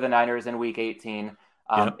lead over the Niners in week 18.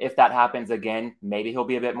 If that happens again, maybe he'll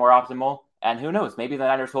be a bit more optimal. And who knows? Maybe the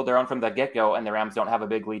Niners hold their own from the get-go and the Rams don't have a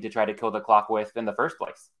big lead to try to kill the clock with in the first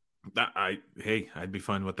place. I'd be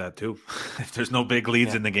fine with that too. If there's no big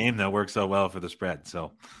leads in the game, that works out well for the spread.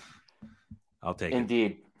 So I'll take it.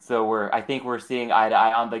 Indeed. So I think we're seeing eye to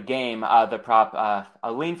eye on the game. The prop,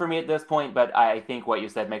 a lean for me at this point, but I think what you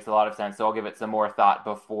said makes a lot of sense. So I'll give it some more thought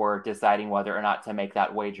before deciding whether or not to make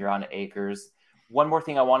that wager on Akers. One more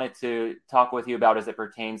thing I wanted to talk with you about as it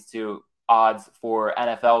pertains to odds for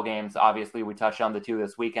NFL games. Obviously, we touched on the two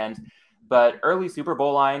this weekend, but early Super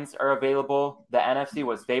Bowl lines are available. The NFC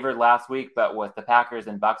was favored last week, but with the Packers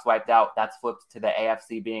and Bucs wiped out, that's flipped to the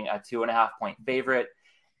AFC being a 2.5-point favorite.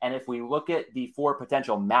 And if we look at the 4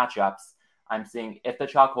 potential matchups, I'm seeing if the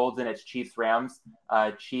chalk holds in its Chiefs-Rams,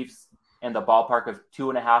 Chiefs in the ballpark of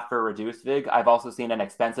 2.5 for reduced vig. I've also seen an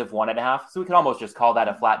expensive 1.5. So we could almost just call that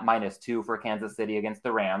a flat -2 for Kansas City against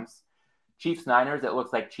the Rams. Chiefs-Niners, it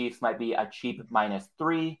looks like Chiefs might be a cheap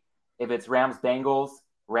 -3. If it's Rams-Bengals,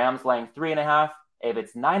 Rams laying 3.5. If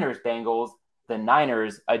it's Niners-Bengals, the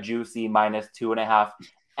Niners a juicy -2.5.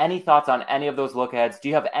 Any thoughts on any of those look aheads? Do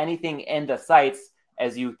you have anything in the sights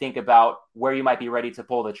as you think about where you might be ready to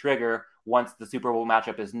pull the trigger once the Super Bowl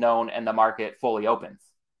matchup is known and the market fully opens?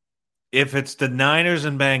 If it's the Niners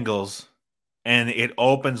and Bengals and it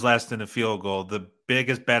opens less than a field goal, the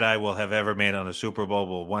biggest bet I will have ever made on a Super Bowl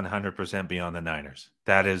will 100% be on the Niners.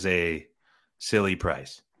 That is a silly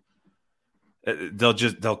price.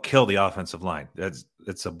 They'll kill the offensive line.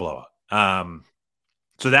 It's a blowout.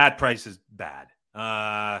 So that price is bad.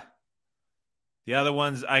 The other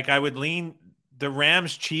ones, like I would lean. The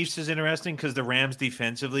Rams Chiefs is interesting because the Rams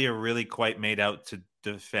defensively are really quite made out to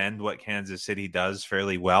defend what Kansas City does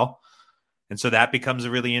fairly well. And so that becomes a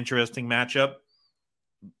really interesting matchup.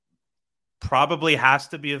 Probably has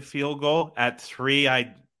to be a field goal at 3.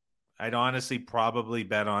 I'd honestly probably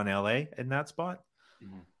bet on LA in that spot.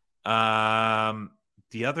 Mm-hmm.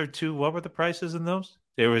 The other two, what were the prices in those?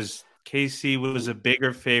 There was KC was a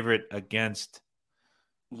bigger favorite against.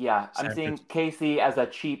 Yeah, I'm seeing KC as a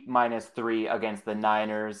cheap -3 against the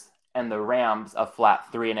Niners and the Rams a flat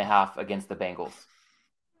 3.5 against the Bengals.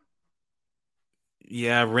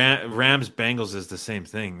 Yeah, Rams Bengals is the same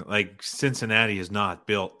thing. Like Cincinnati is not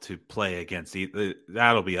built to play against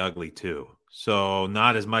that'll be ugly too. So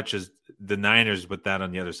not as much as the Niners, but that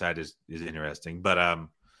on the other side is interesting. But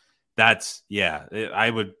I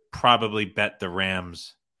would probably bet the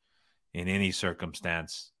Rams in any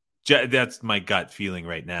circumstance. That's my gut feeling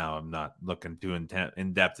right now. I'm not looking too in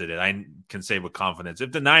depth at it. I can say with confidence,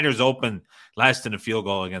 if the Niners open less than a field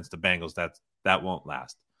goal against the Bengals, that won't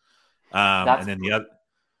last. And then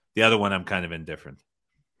the other one, I'm kind of indifferent.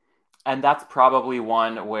 And that's probably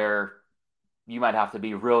one where you might have to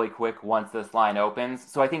be really quick once this line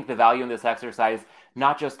opens. So I think the value in this exercise,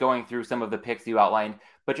 not just going through some of the picks you outlined,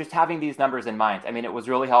 but just having these numbers in mind. I mean, it was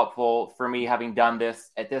really helpful for me having done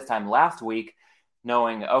this at this time last week,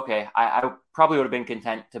 knowing, okay, I probably would have been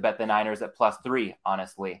content to bet the Niners at +3,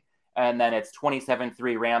 honestly. And then it's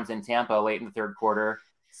 27-3 Rams in Tampa late in the third quarter.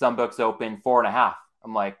 Some books open 4.5.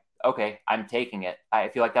 I'm like, okay, I'm taking it. I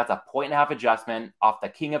feel like that's a 1.5 adjustment off the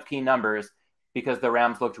king of key numbers because the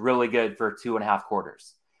Rams looked really good for 2.5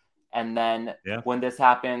 quarters. And then when this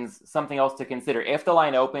happens, something else to consider. If the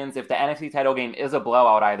line opens, if the NFC title game is a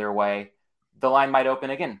blowout either way, the line might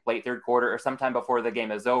open again late third quarter or sometime before the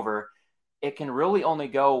game is over. It can really only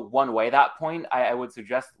go one way at that point. I would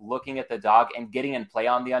suggest looking at the dog and getting in play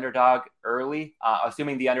on the underdog early,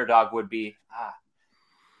 assuming the underdog would be,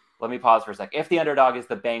 let me pause for a sec. If the underdog is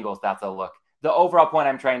the Bengals, that's a look. The overall point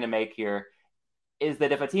I'm trying to make here is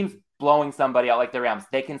that if a team's blowing somebody out like the Rams,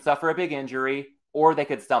 they can suffer a big injury or they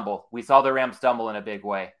could stumble. We saw the Rams stumble in a big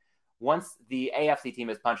way. Once the AFC team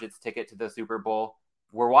has punched its ticket to the Super Bowl,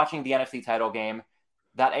 we're watching the NFC title game.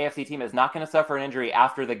 That AFC team is not going to suffer an injury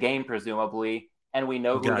after the game, presumably, and we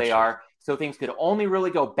know who they are. So things could only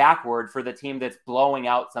really go backward for the team that's blowing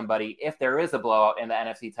out somebody if there is a blowout in the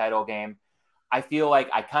NFC title game. I feel like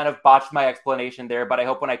I kind of botched my explanation there, but I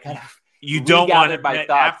hope when I kind of you don't want to bet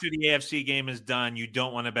after the AFC game is done, you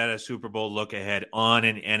don't want to bet a Super Bowl look ahead on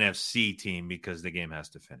an NFC team because the game has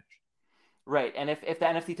to finish. Right. And if the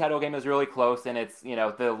NFC title game is really close and it's,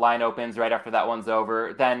 the line opens right after that one's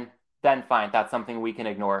over, then fine, that's something we can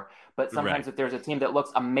ignore. But sometimes if there's a team that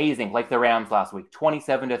looks amazing, like the Rams last week,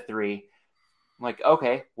 27-3, I'm like,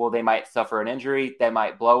 okay, well, they might suffer an injury. They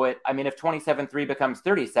might blow it. I mean, if 27-3 becomes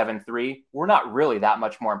 37-3, we're not really that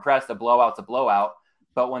much more impressed. A blowout's a blowout.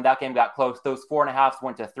 But when that game got close, those 4.5s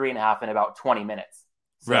went to 3.5 in about 20 minutes.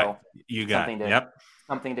 So right. You got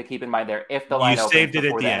something to keep in mind there. If the line opens saved it at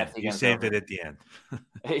before the the end. NFC You saved it at the end.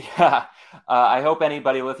 Yeah. I hope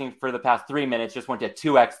anybody listening for the past 3 minutes just went to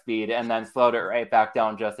 2x speed and then slowed it right back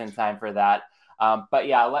down just in time for that. But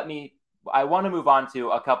yeah, I want to move on to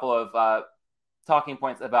a couple of talking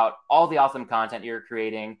points about all the awesome content you're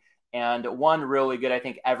creating. And one really good, I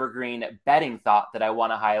think, evergreen betting thought that I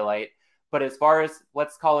want to highlight. But as far as,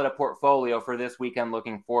 let's call it a portfolio for this weekend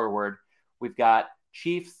looking forward, we've got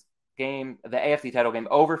Chiefs game, the AFC title game,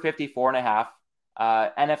 over 54.5.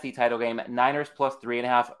 NFC title game, Niners plus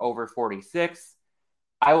 3.5 over 46.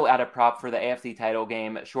 I will add a prop for the AFC title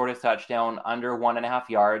game, shortest touchdown under 1.5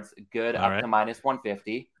 yards, good All up right. to minus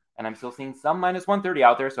 150. And I'm still seeing some minus 130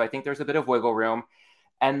 out there, so I think there's a bit of wiggle room.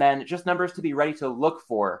 And then just numbers to be ready to look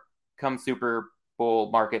for come Super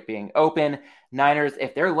Bowl market being open. Niners,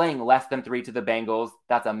 if they're laying less than 3 to the Bengals,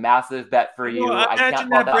 that's a massive bet for you. Well, I can't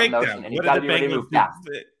fall that motion, and you've got to be ready to move fast.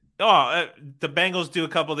 The Bengals do a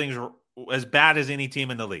couple things as bad as any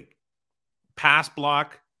team in the league. Pass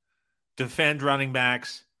block, defend running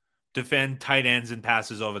backs, defend tight ends and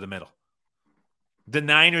passes over the middle. The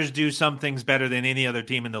Niners do some things better than any other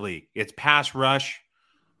team in the league. It's pass rush,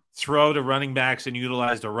 throw to running backs and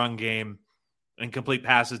utilize the run game, and complete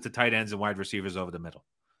passes to tight ends and wide receivers over the middle.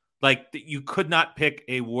 Like, you could not pick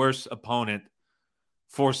a worse opponent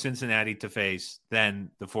for Cincinnati to face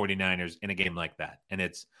than the 49ers in a game like that. And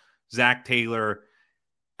it's Zach Taylor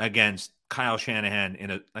against Kyle Shanahan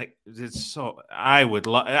it's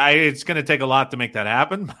going to take a lot to make that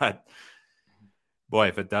happen, but boy,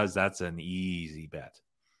 if it does, that's an easy bet.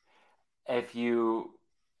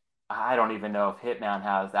 I don't even know if Hitman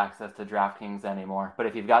has access to DraftKings anymore, but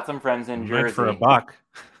if you've got some friends in Jersey for $1,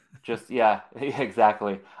 yeah,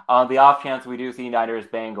 exactly. On the off chance we do see Niners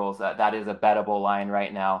Bengals, that is a bettable line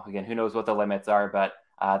right now. Again, who knows what the limits are, but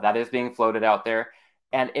that is being floated out there.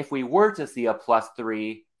 And if we were to see a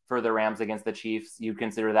 +3 for the Rams against the Chiefs, you'd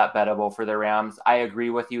consider that bettable for the Rams. I agree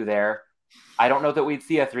with you there. I don't know that we'd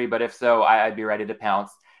see a 3, but if so, I'd be ready to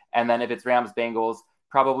pounce. And then if it's Rams Bengals,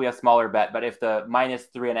 probably a smaller bet. But if the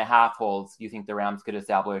 -3.5 holds, you think the Rams could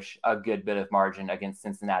establish a good bit of margin against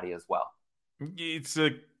Cincinnati as well? It's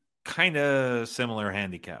a kind of similar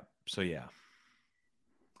handicap. So yeah.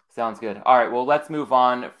 Sounds good. All right, well, let's move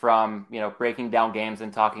on from, breaking down games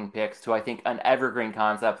and talking picks to, I think, an evergreen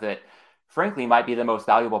concept that, frankly, might be the most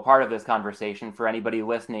valuable part of this conversation for anybody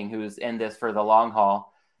listening who's in this for the long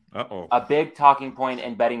haul. Uh-oh. A big talking point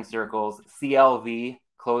in betting circles, CLV,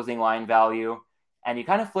 closing line value. And you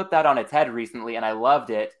kind of flipped that on its head recently, and I loved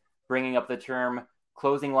it, bringing up the term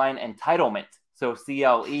closing line entitlement. So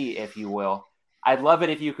CLE, if you will. I'd love it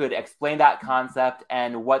if you could explain that concept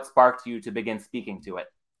and what sparked you to begin speaking to it.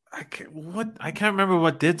 I can't remember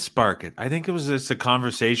what did spark it. I think it was just a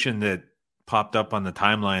conversation that popped up on the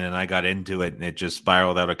timeline and I got into it and it just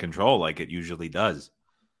spiraled out of control like it usually does.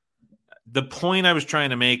 The point I was trying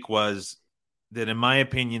to make was that, in my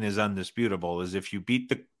opinion, is undisputable, is if you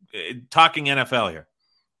beat talking NFL here,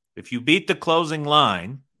 if you beat the closing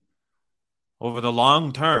line over the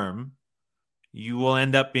long term, you will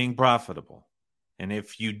end up being profitable. And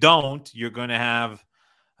if you don't, you're going to have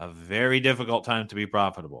a very difficult time to be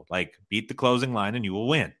profitable. Like, beat the closing line and you will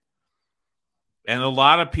win. And a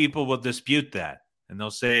lot of people will dispute that. And they'll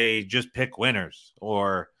say, just pick winners.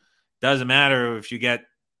 Or doesn't matter if you get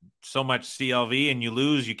so much CLV and you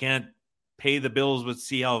lose, you can't pay the bills with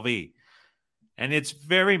CLV. And it's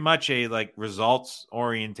very much a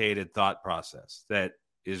results-orientated thought process that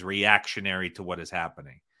is reactionary to what is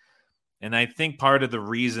happening. And I think part of the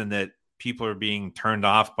reason that people are being turned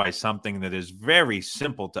off by something that is very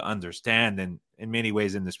simple to understand and in many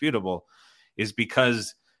ways indisputable is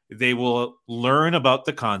because they will learn about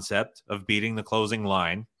the concept of beating the closing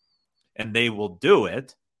line and they will do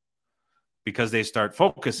it because they start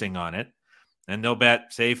focusing on it. And they'll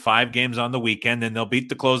bet, say, 5 games on the weekend, and they'll beat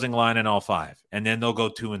the closing line in all 5. And then they'll go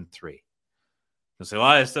 2-3. They'll say,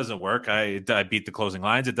 well, this doesn't work. I beat the closing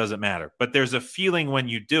lines. It doesn't matter. But there's a feeling when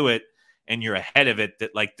you do it and you're ahead of it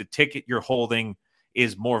that, like, the ticket you're holding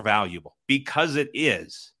is more valuable, because it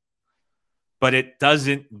is. But it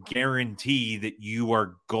doesn't guarantee that you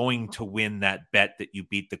are going to win that bet that you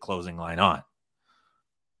beat the closing line on.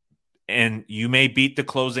 And you may beat the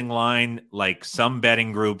closing line like some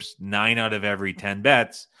betting groups 9 out of every 10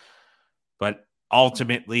 bets, but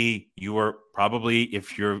ultimately you are probably,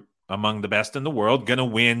 if you're among the best in the world, going to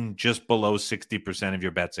win just below 60% of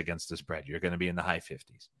your bets against the spread. You're going to be in the high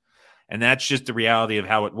 50s. And that's just the reality of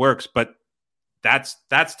how it works. But that's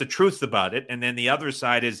the truth about it. And then the other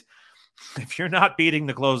side is, if you're not beating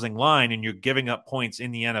the closing line and you're giving up points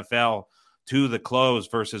in the NFL to the close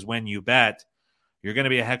versus when you bet, you're going to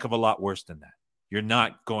be a heck of a lot worse than that. You're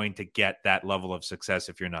not going to get that level of success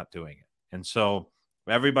if you're not doing it. And so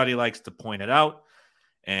everybody likes to point it out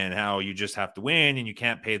and how you just have to win and you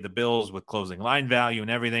can't pay the bills with closing line value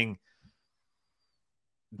and everything.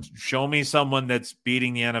 Show me someone that's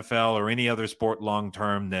beating the NFL or any other sport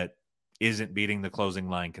long-term that isn't beating the closing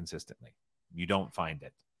line consistently. You don't find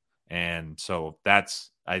it. And so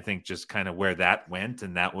that's, I think, just kind of where that went.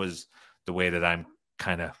 And that was the way that I'm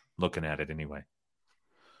kind of looking at it anyway.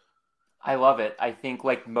 I love it. I think,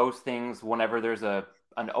 like most things, whenever there's an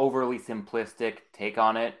overly simplistic take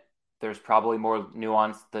on it, there's probably more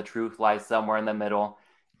nuance. The truth lies somewhere in the middle.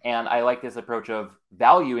 And I like this approach of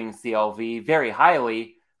valuing CLV very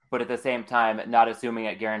highly, but at the same time, not assuming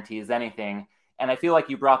it guarantees anything. And I feel like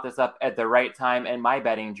you brought this up at the right time in my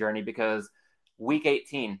betting journey, because week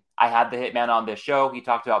 18, I had the Hitman on this show. He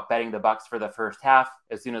talked about betting the Bucs for the first half.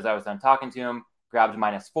 As soon as I was done talking to him, grabbed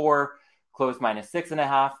 -4, closed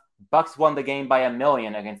 -6.5. Bucs won the game by $1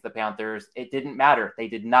 million against the Panthers. It didn't matter. They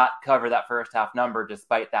did not cover that first half number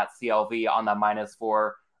despite that CLV on the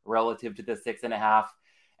 -4 relative to the 6.5.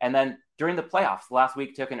 And then during the playoffs, last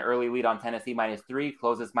week took an early lead on Tennessee -3,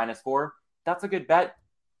 closes -4. That's a good bet.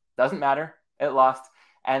 Doesn't matter. It lost.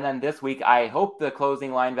 And then this week, I hope the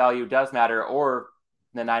closing line value does matter or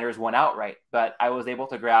the Niners won outright. But I was able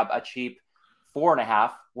to grab a cheap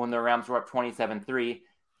 4.5 when the Rams were up 27-3.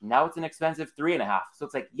 Now it's an expensive 3.5. So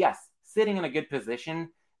it's like, yes, sitting in a good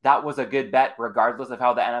position, that was a good bet regardless of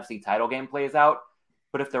how the NFC title game plays out.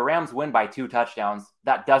 But if the Rams win by 2 touchdowns,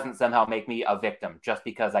 that doesn't somehow make me a victim just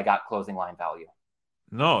because I got closing line value.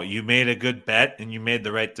 No, you made a good bet and you made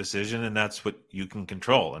the right decision, and that's what you can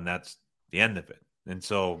control, and that's the end of it. And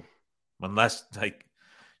so unless, like,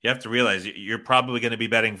 you have to realize you're probably going to be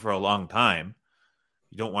betting for a long time.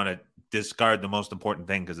 You don't want to discard the most important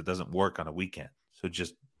thing because it doesn't work on a weekend. So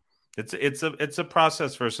just it's a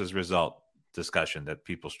process versus result discussion that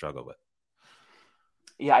people struggle with.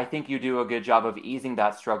 Yeah, I think you do a good job of easing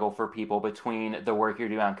that struggle for people between the work you're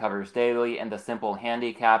doing on Covers Daily and the Simple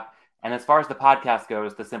Handicap. And as far as the podcast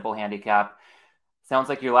goes, the Simple Handicap, sounds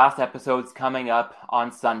like your last episode's coming up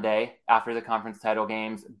on Sunday after the conference title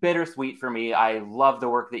games. Bittersweet for me. I love the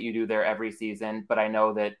work that you do there every season, but I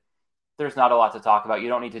know that there's not a lot to talk about. You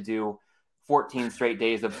don't need to do 14 straight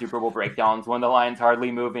days of Super Bowl breakdowns when the line's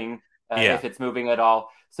hardly moving, if it's moving at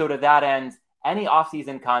all. So to that end, any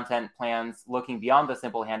off-season content plans looking beyond the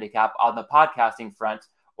Simple Handicap on the podcasting front,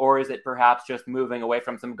 or is it perhaps just moving away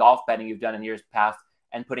from some golf betting you've done in years past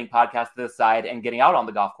and putting podcasts to the side and getting out on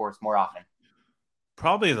the golf course more often?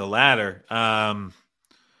 Probably the latter.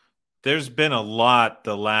 There's been a lot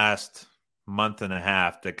the last month and a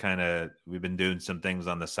half that we've been doing some things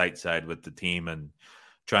on the site side with the team and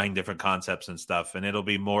trying different concepts and stuff. And it'll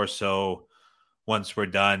be more so once we're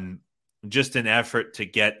done, just an effort to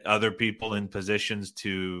get other people in positions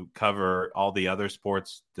to cover all the other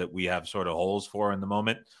sports that we have sort of holes for in the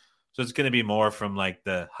moment. So it's going to be more from like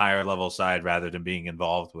the higher level side rather than being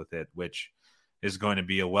involved with it, which is going to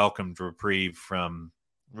be a welcomed reprieve from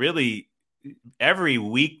really every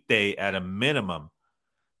weekday at a minimum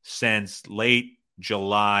since late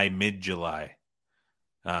July, mid-July.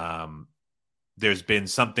 There's been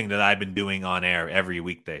something that I've been doing on air every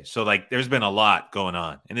weekday. So like there's been a lot going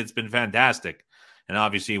on and it's been fantastic. And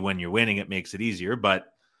obviously when you're winning, it makes it easier. But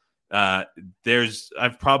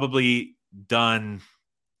I've probably done,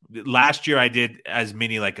 last year I did as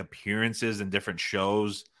many like appearances in different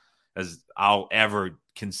shows as I'll ever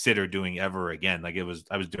consider doing ever again. Like I was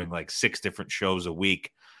doing like 6 different shows a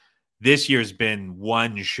week. This year's been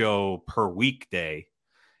 1 show per weekday.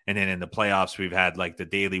 And then in the playoffs, we've had like the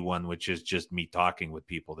daily one, which is just me talking with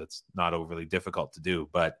people. That's not overly difficult to do,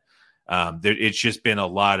 but it's just been a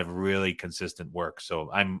lot of really consistent work. So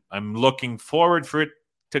I'm looking forward for it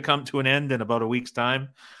to come to an end in about a week's time.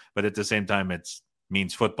 But at the same time,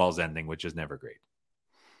 means football's ending, which is never great.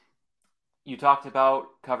 You talked about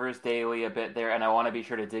Covers Daily a bit there, and I want to be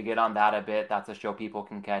sure to dig in on that a bit. That's a show people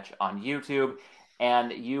can catch on YouTube.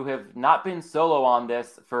 And you have not been solo on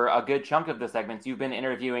this for a good chunk of the segments. You've been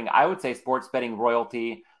interviewing, I would say, sports betting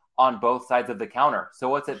royalty on both sides of the counter. So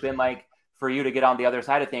what's it been like for you to get on the other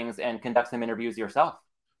side of things and conduct some interviews yourself?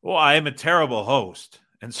 Well, I am a terrible host.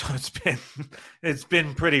 And so it's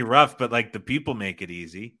been pretty rough, but like the people make it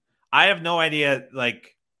easy. I have no idea.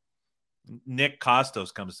 Like Nick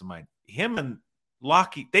Costos comes to mind. Him and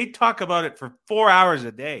Lockie, they talk about it for 4 hours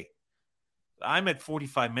a day. I'm at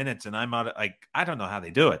 45 minutes and I'm out. I don't know how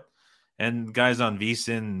they do it. And guys on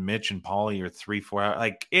VSiN, Mitch and Paulie are 3-4 hours.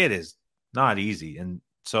 Like, it is not easy. And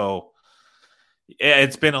so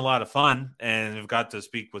it's been a lot of fun, and we've got to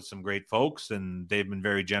speak with some great folks, and they've been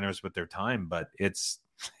very generous with their time, but it's,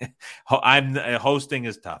 hosting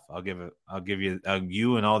is tough. I'll give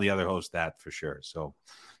you and all the other hosts that for sure. So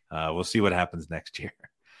we'll see what happens next year.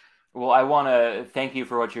 Well, I want to thank you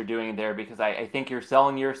for what you're doing there, because I think you're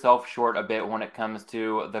selling yourself short a bit when it comes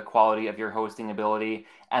to the quality of your hosting ability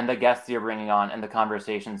and the guests you're bringing on and the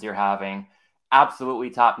conversations you're having. Absolutely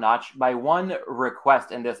top notch. My one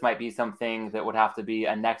request, and this might be something that would have to be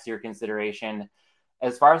a next year consideration,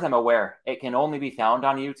 as far as I'm aware, it can only be found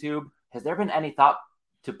on YouTube. Has there been any thought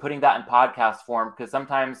to putting that in podcast form? Because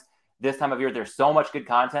sometimes this time of year, there's so much good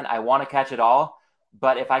content. I want to catch it all.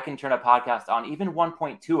 But if I can turn a podcast on even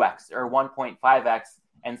 1.2x or 1.5x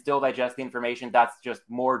and still digest the information, that's just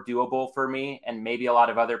more doable for me and maybe a lot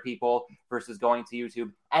of other people versus going to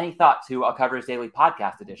YouTube. Any thought to a Covers Daily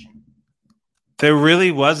podcast edition? There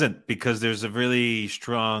really wasn't, because there's a really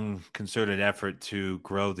strong concerted effort to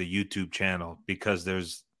grow the YouTube channel, because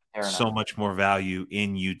there's so much more value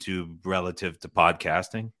in YouTube relative to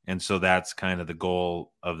podcasting. And so that's kind of the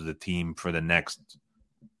goal of the team for the next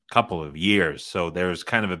couple of years. So there's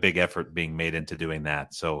kind of a big effort being made into doing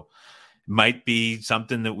that. So it might be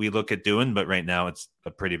something that we look at doing, but right now it's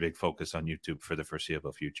a pretty big focus on YouTube for the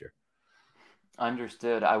foreseeable future.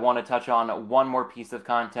 Understood. I want to touch on one more piece of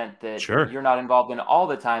content that Sure. You're not involved in all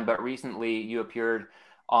the time, but recently you appeared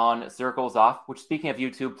on Circles Off, which, speaking of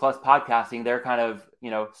YouTube plus podcasting, they're kind of,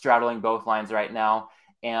 straddling both lines right now.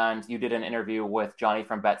 And you did an interview with Johnny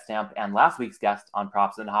from BetStamp and last week's guest on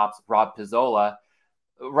Props and Hops, Rob Pizzola.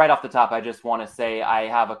 Right off the top, I just want to say I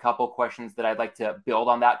have a couple questions that I'd like to build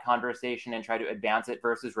on that conversation and try to advance it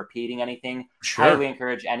versus repeating anything. Sure. Highly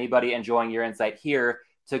encourage anybody enjoying your insight here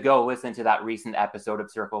to go listen to that recent episode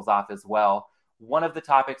of Circles Off as well. One of the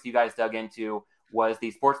topics you guys dug into was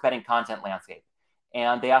the sports betting content landscape.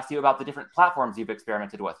 And they asked you about the different platforms you've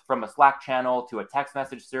experimented with, from a Slack channel to a text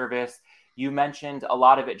message service. You mentioned a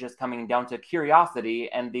lot of it just coming down to curiosity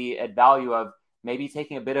and the value of maybe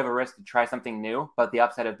taking a bit of a risk to try something new, but the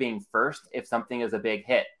upside of being first if something is a big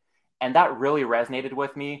hit. And that really resonated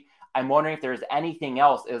with me. I'm wondering if there's anything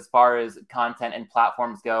else as far as content and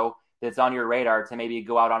platforms go that's on your radar to maybe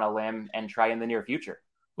go out on a limb and try in the near future.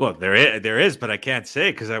 Well, there is, but I can't say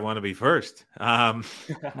because I want to be first. No,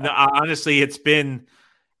 honestly, it's been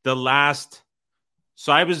the last.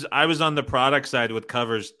 So I was on the product side with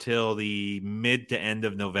Covers till the mid to end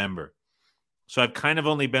of November. So I've kind of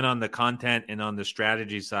only been on the content and on the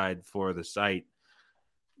strategy side for the site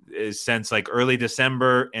since like early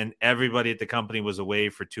December, and everybody at the company was away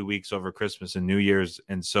for 2 weeks over Christmas and New Year's.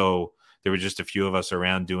 And so there were just a few of us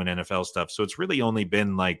around doing NFL stuff. So it's really only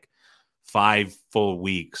been like 5 full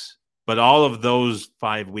weeks, but all of those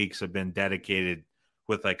 5 weeks have been dedicated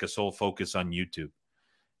with like a sole focus on YouTube.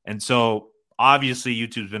 And so obviously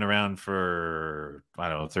YouTube's been around for,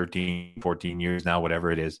 13, 14 years now,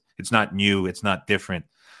 whatever it is. It's not new. It's not different,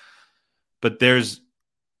 but there's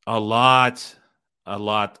a lot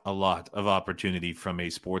of opportunity from a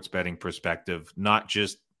sports betting perspective, not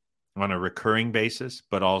just on a recurring basis,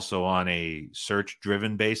 but also on a search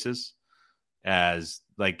driven basis, as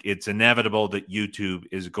like it's inevitable that YouTube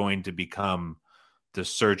is going to become the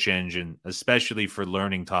search engine, especially for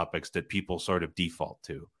learning topics that people sort of default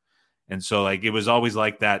to. And so like, it was always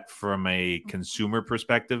like that from a consumer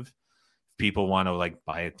perspective. People want to like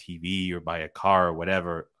buy a TV or buy a car or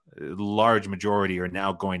whatever. A large majority are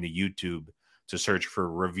now going to YouTube to search for a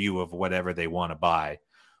review of whatever they want to buy,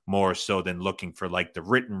 more so than looking for like the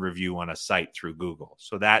written review on a site through Google.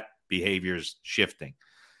 So that behavior's shifting.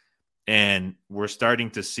 And we're starting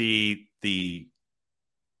to see the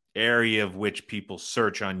area of which people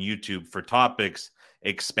search on YouTube for topics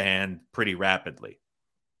expand pretty rapidly.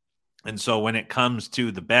 And so when it comes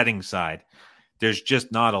to the betting side, there's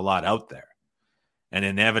just not a lot out there. And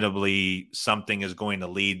inevitably, something is going to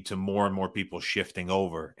lead to more and more people shifting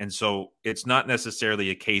over. And so it's not necessarily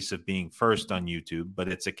a case of being first on YouTube, but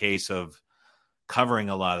it's a case of covering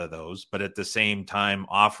a lot of those, but at the same time,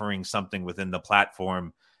 offering something within the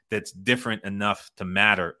platform that's different enough to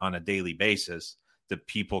matter on a daily basis that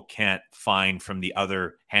people can't find from the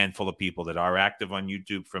other handful of people that are active on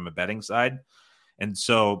YouTube from a betting side. And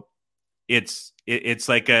so it's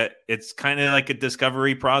kind of like a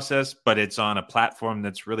discovery process, but it's on a platform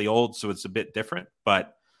that's really old. So it's a bit different,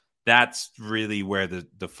 but that's really where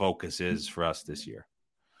the focus is for us this year.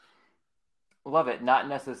 Love it. Not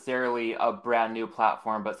necessarily a brand new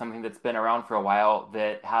platform, but something that's been around for a while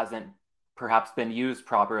that hasn't perhaps been used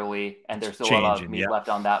properly. And there's still a lot of meat left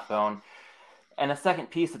on that bone. And a second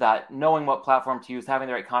piece of that, knowing what platform to use, having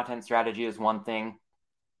the right content strategy is one thing.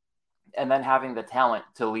 And then having the talent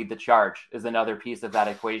to lead the charge is another piece of that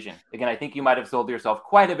equation. Again, I think you might have sold yourself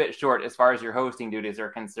quite a bit short as far as your hosting duties are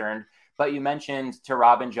concerned. But you mentioned to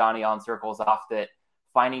Rob and Johnny on Circles Off that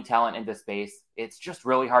finding talent into space, it's just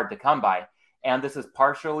really hard to come by. And this is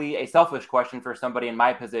partially a selfish question for somebody in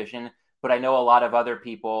my position, but I know a lot of other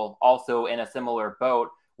people also in a similar boat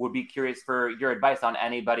would be curious for your advice on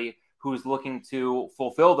anybody who's looking to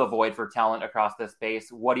fulfill the void for talent across this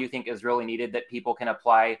space. What do you think is really needed that people can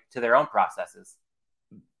apply to their own processes?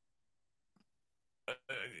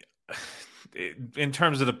 In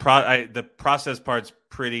terms of the process part's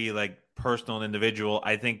pretty like personal and individual.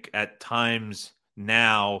 I think at times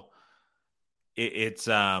now it's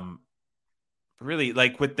really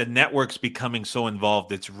like with the networks becoming so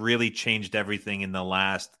involved, it's really changed everything in the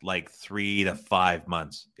last like 3 to 5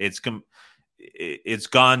 months. It's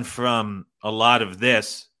gone from a lot of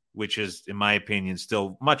this, which is, in my opinion,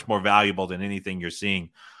 still much more valuable than anything you're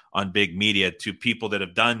seeing on big media, to people that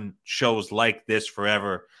have done shows like this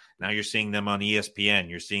forever. Now you're seeing them on ESPN,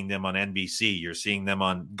 you're seeing them on NBC, you're seeing them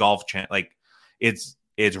on Golf Channel. Like it's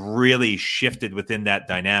really shifted within that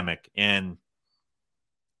dynamic, and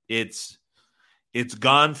it's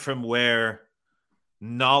gone from where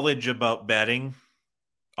knowledge about betting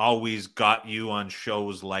always got you on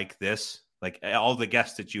shows like this. Like all the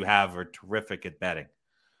guests that you have are terrific at betting.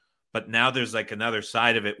 But now there's like another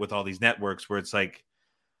side of it with all these networks where it's like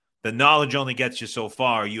the knowledge only gets you so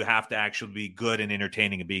far. You have to actually be good and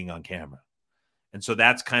entertaining and being on camera. And so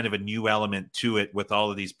that's kind of a new element to it with all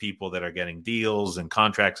of these people that are getting deals and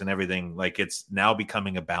contracts and everything. Like it's now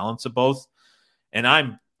becoming a balance of both. And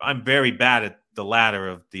I'm very bad at the latter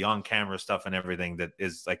of the on-camera stuff and everything that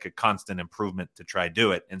is like a constant improvement to try to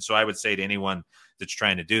do it. And so I would say to anyone that's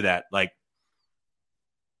trying to do that, like,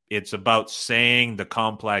 it's about saying the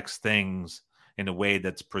complex things in a way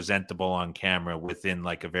that's presentable on camera within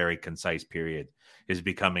like a very concise period is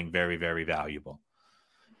becoming very, very valuable.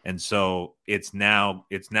 And so it's now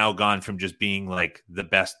gone from just being like the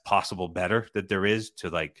best possible better that there is to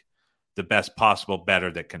like the best possible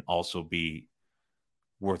better that can also be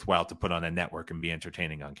worthwhile to put on a network and be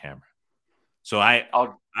entertaining on camera. So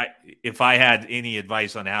if I had any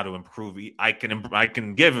advice on how to improve, I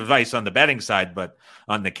can give advice on the betting side, but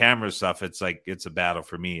on the camera stuff, it's like it's a battle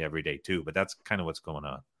for me every day too. But that's kind of what's going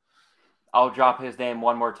on. I'll drop his name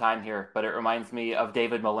one more time here, but it reminds me of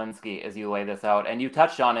David Malinsky as you lay this out, and you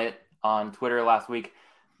touched on it on Twitter last week.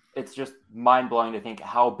 It's just mind blowing to think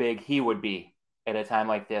how big he would be at a time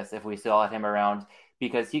like this if we still had him around,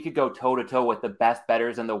 because he could go toe to toe with the best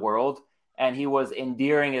bettors in the world. And he was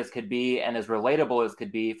endearing as could be and as relatable as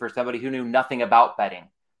could be for somebody who knew nothing about betting.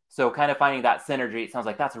 So kind of finding that synergy, it sounds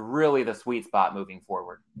like that's really the sweet spot moving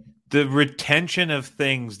forward. The retention of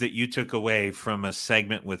things that you took away from a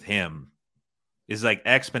segment with him is like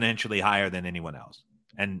exponentially higher than anyone else.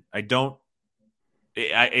 And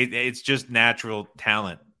it's just natural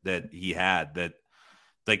talent that he had that,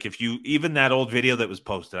 like even that old video that was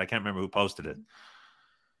posted, I can't remember who posted it.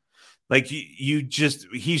 Like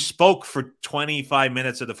he spoke for 25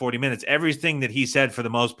 minutes of the 40 minutes. Everything that he said for the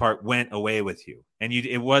most part went away with you. And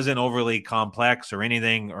it wasn't overly complex or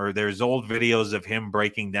anything, or there's old videos of him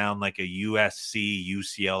breaking down like a USC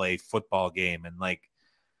UCLA football game. And like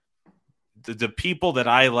the people that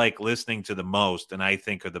I like listening to the most and I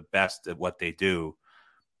think are the best at what they do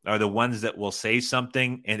are the ones that will say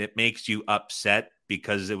something and it makes you upset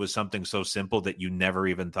because it was something so simple that you never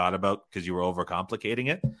even thought about because you were overcomplicating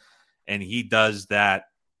it. And he does that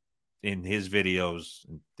in his videos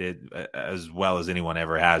as well as anyone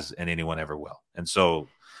ever has and anyone ever will. And so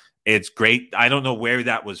it's great. I don't know where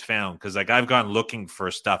that was found because like I've gone looking for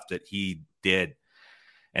stuff that he did.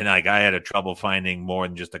 And like I had a trouble finding more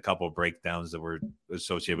than just a couple of breakdowns that were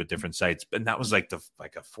associated with different sites. But that was like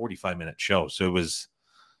a 45-minute show. So it was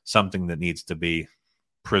something that needs to be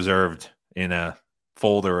preserved in a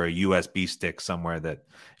folder or a USB stick somewhere that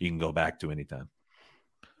you can go back to anytime.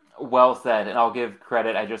 Well said. And I'll give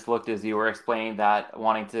credit. I just looked as you were explaining that,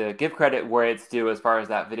 wanting to give credit where it's due as far as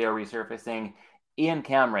that video resurfacing. Ian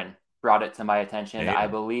Cameron brought it to my attention. Yeah. I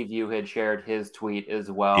believe you had shared his tweet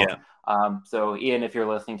as well. Yeah. So Ian, if you're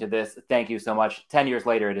listening to this, thank you so much. 10 years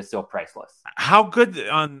later, it is still priceless. How good,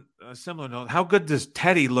 on a similar note, how good does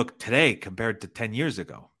Teddy look today compared to 10 years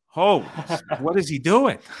ago? Oh, what is he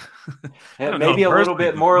doing? Maybe a little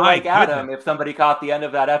bit more like Adam if somebody caught the end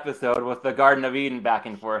of that episode with the Garden of Eden back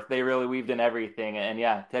and forth. They really weaved in everything. And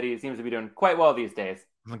yeah, Teddy seems to be doing quite well these days.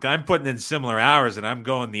 Look, I'm putting in similar hours and I'm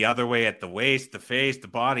going the other way at the waist, the face, the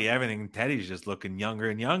body, everything. Teddy's just looking younger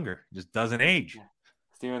and younger. Just doesn't age.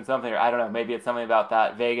 doing something, or I don't know, maybe it's something about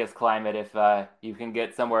that Vegas climate. If you can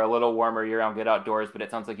get somewhere a little warmer year-round, get outdoors, but it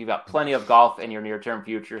sounds like you've got plenty of golf in your near-term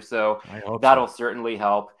future, so that'll certainly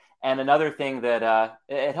help. And another thing that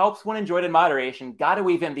it helps when enjoyed in moderation, got to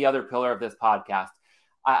weave in the other pillar of this podcast.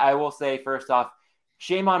 I will say, first off,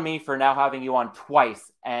 shame on me for now having you on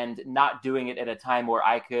twice and not doing it at a time where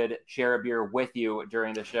I could share a beer with you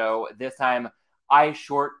during the show. This time, I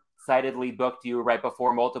short-sightedly booked you right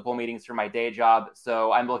before multiple meetings for my day job,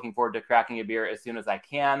 so I'm looking forward to cracking a beer as soon as I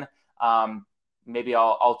can. Maybe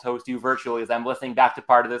I'll toast you virtually as I'm listening back to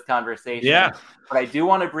part of this conversation. Yeah. But I do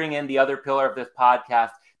want to bring in the other pillar of this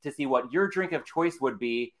podcast to see what your drink of choice would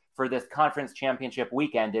be for this conference championship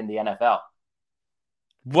weekend in the NFL.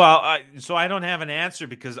 Well, so I don't have an answer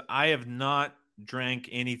because I have not drank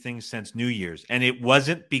anything since New Year's. And it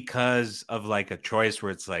wasn't because of like a choice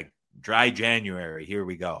where it's like dry January, here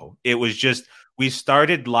we go. It was just, we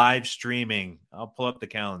started live streaming. I'll pull up the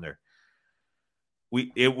calendar.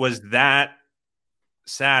 It was that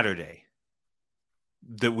Saturday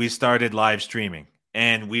that we started live streaming.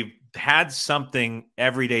 And we've had something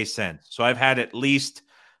every day since. So I've had at least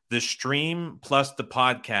the stream plus the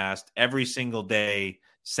podcast every single day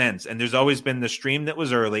since. And there's always been the stream that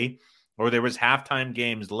was early, or there was halftime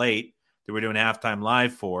games late that we're doing halftime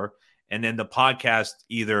live for, and then the podcast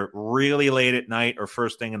either really late at night or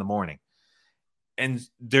first thing in the morning. And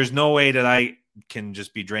there's no way that I can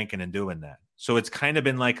just be drinking and doing that. So it's kind of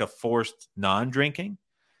been like a forced non-drinking.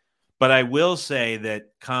 But I will say that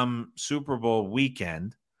come Super Bowl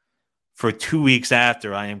weekend, for 2 weeks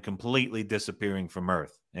after, I am completely disappearing from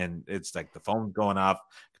Earth. And it's like the phone's going off,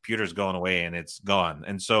 computer's going away, and it's gone.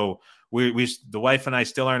 And so we the wife and I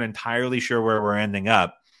still aren't entirely sure where we're ending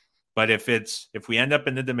up. But if we end up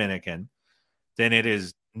in the Dominican, then it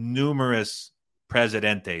is numerous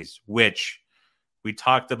Presidentes, which we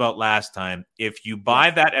talked about last time. If you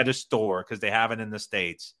buy that at a store, because they have it in the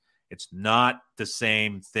States, it's not the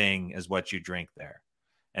same thing as what you drink there.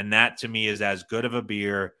 And that to me is as good of a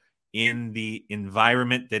beer in the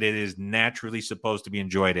environment that it is naturally supposed to be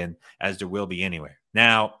enjoyed in as there will be anywhere.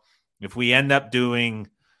 Now, if we end up doing,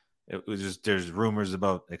 there's rumors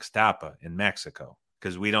about Ixtapa in Mexico,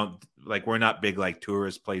 because we're not big like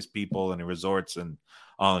tourist place people and resorts and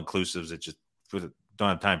all inclusives. It just, we don't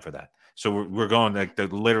have time for that. So we're going like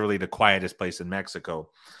literally the quietest place in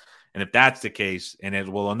Mexico. And if that's the case, and it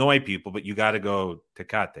will annoy people, but you got to go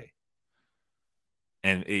Tecate.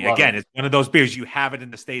 And again, it's one of those beers, you have it in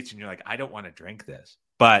the States and you're like, I don't want to drink this.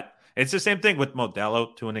 But it's the same thing with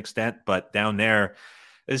Modelo to an extent. But down there,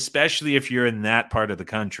 especially if you're in that part of the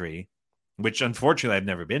country, which unfortunately I've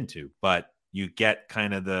never been to, but you get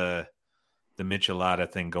kind of the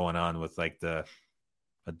michelada thing going on with like the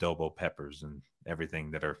adobo peppers and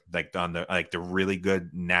everything that are like on the really good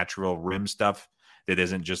natural rim stuff that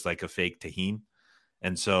isn't just like a fake tahini.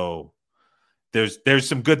 And so there's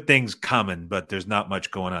some good things coming, but there's not much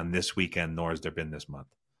going on this weekend, nor has there been this month.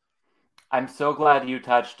 I'm so glad you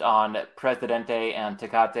touched on Presidente and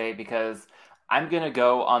Tecate, because I'm going to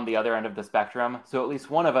go on the other end of the spectrum. So at least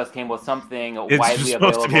one of us came with something widely available. It's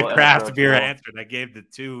supposed to be a craft beer answer. I gave the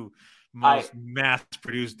two most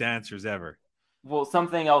mass-produced answers ever. Well,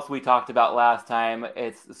 something else we talked about last time,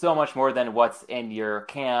 it's so much more than what's in your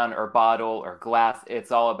can or bottle or glass.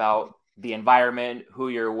 It's all about the environment, who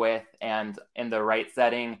you're with, and in the right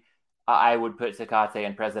setting. I would put Tecate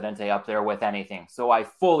and Presidente up there with anything. So I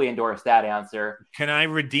fully endorse that answer. Can I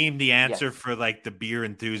redeem the answer for like the beer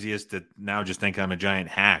enthusiasts that now just think I'm a giant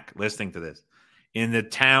hack listening to this? In the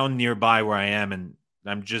town nearby where I am, and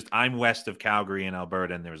I'm west of Calgary in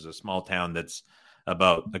Alberta, and there's a small town that's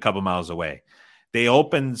about a couple miles away. They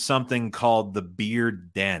opened something called the Beer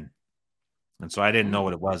Den. And so I didn't know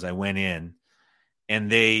what it was. I went in,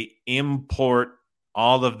 and they import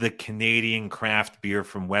all of the Canadian craft beer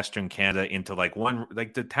from Western Canada into like one,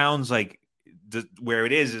 like the town's like where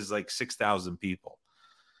it is like 6,000 people.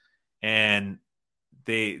 And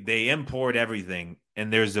they import everything.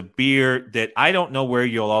 And there's a beer that I don't know where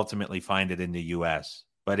you'll ultimately find it in the US,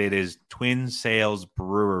 but it is Twin Sails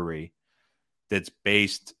Brewery that's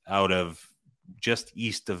based out of just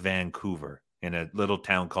east of Vancouver in a little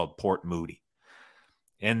town called Port Moody.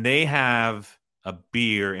 And they have a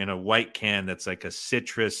beer in a white can that's like a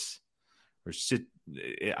citrus or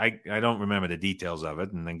I don't remember the details of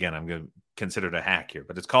it. And again, I'm going to consider it a hack here,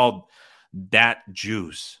 but it's called Dat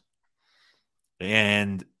Juice.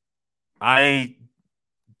 And I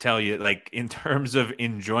tell you, like in terms of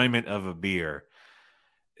enjoyment of a beer,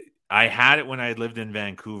 I had it when I lived in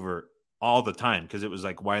Vancouver all the time because it was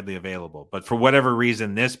like widely available. But for whatever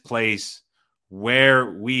reason, this place where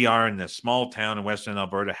we are in this small town in Western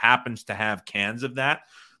Alberta happens to have cans of that,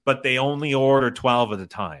 but they only order 12 at a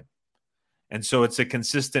time. And so it's a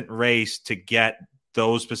consistent race to get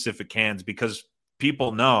those specific cans because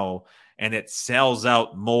people know, and it sells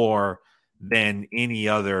out more than any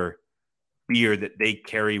other beer that they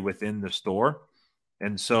carry within the store.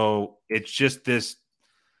 And so it's just this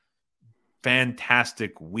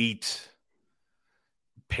fantastic wheat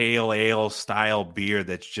pale ale style beer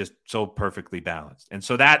that's just so perfectly balanced. And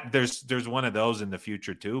so that there's one of those in the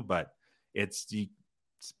future too, but it's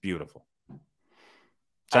beautiful. So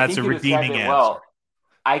that's a redeeming answer. Well,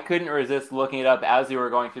 I couldn't resist looking it up as you were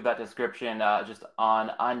going through that description, just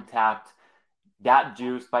on Untappd. Dat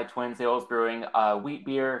Juice by Twin Sails Brewing, wheat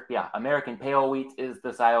beer. Yeah, American Pale Wheat is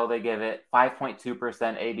the style they give it. 5.2%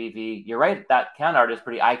 ABV. You're right, that can art is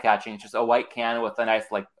pretty eye-catching. It's just a white can with a nice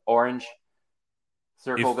like orange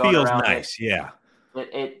circle going around. It feels nice, yeah.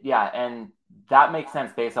 Yeah, and that makes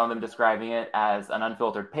sense based on them describing it as an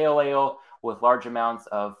unfiltered pale ale with large amounts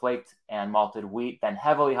of flaked and malted wheat, then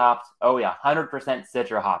heavily hopped. Oh yeah, 100%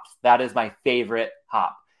 Citra hops. That is my favorite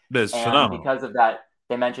hop. That's and phenomenal. Because of that,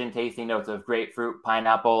 they mentioned tasting notes of grapefruit,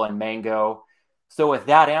 pineapple, and mango. So with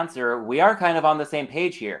that answer, we are kind of on the same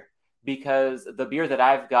page here, because the beer that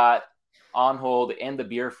I've got on hold in the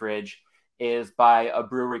beer fridge is by a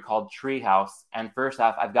brewery called Treehouse. And first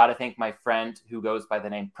off, I've got to thank my friend who goes by the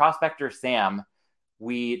name Prospector Sam.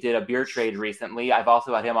 We did a beer trade recently. I've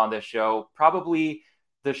also had him on this show. Probably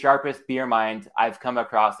the sharpest beer mind I've come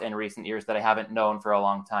across in recent years that I haven't known for a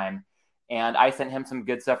long time. And I sent him some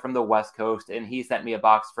good stuff from the West Coast, and he sent me a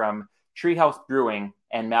box from Treehouse Brewing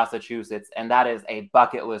in Massachusetts, and that is a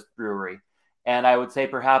bucket list brewery. And I would say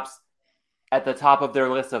perhaps at the top of their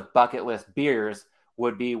list of bucket list beers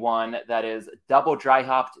would be one that is double dry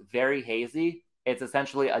hopped, very hazy. It's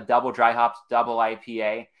essentially a double dry hopped, double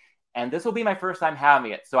IPA. And this will be my first time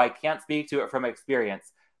having it, so I can't speak to it from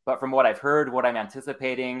experience. But from what I've heard, what I'm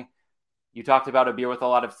anticipating, you talked about a beer with a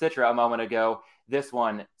lot of Citra a moment ago. This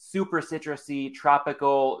one, super citrusy,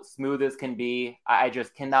 tropical, smooth as can be. I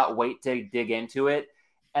just cannot wait to dig into it.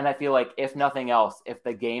 And I feel like if nothing else, if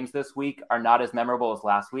the games this week are not as memorable as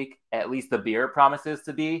last week, at least the beer promises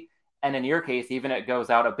to be. And in your case, even it goes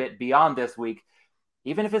out a bit beyond this week.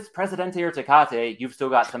 Even if it's Presidente or Tecate, you've still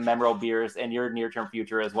got some memorable beers in your near-term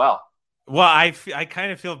future as well. Well, I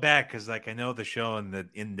kind of feel bad because like I know the show and the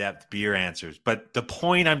in-depth beer answers, but the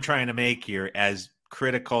point I'm trying to make here, as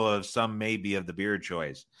critical of some maybe of the beer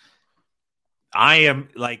choice, I am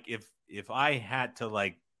like if I had to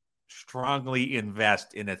like strongly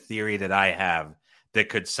invest in a theory that I have that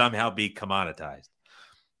could somehow be commoditized,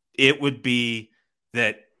 it would be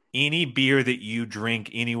that any beer that you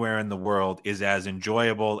drink anywhere in the world is as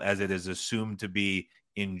enjoyable as it is assumed to be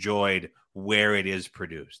enjoyed where it is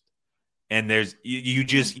produced. And there's you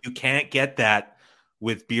can't get that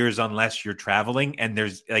with beers unless you're traveling. And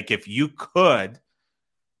there's like, if you could,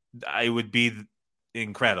 it would be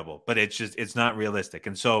incredible, but it's not realistic.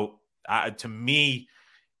 And so to me,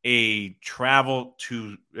 a travel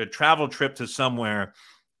trip to somewhere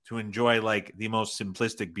to enjoy like the most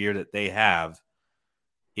simplistic beer that they have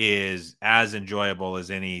is as enjoyable as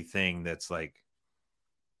anything that's like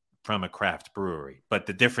from a craft brewery. But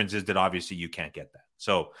the difference is that obviously you can't get that.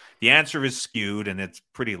 So the answer is skewed and it's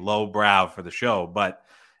pretty low brow for the show, but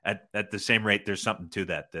at the same rate, there's something to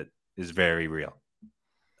that is very real.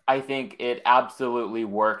 I think it absolutely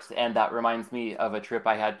works. And that reminds me of a trip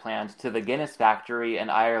I had planned to the Guinness factory in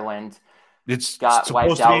Ireland. It's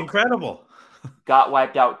supposed to be incredible. Got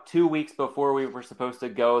wiped out 2 weeks before we were supposed to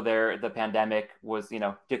go there. The pandemic was,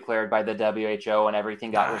 declared by the WHO and everything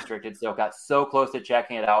got restricted. So got so close to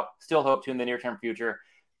checking it out. Still hope to in the near-term future.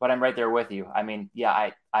 But I'm right there with you. I mean, yeah,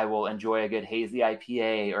 I will enjoy a good hazy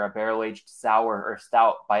IPA or a barrel-aged sour or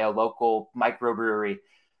stout by a local microbrewery.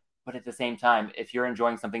 But at the same time, if you're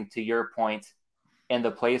enjoying something, to your point, in the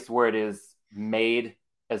place where it is made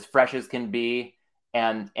as fresh as can be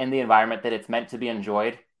and in the environment that it's meant to be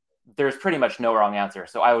enjoyed, there's pretty much no wrong answer.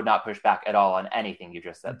 So I would not push back at all on anything you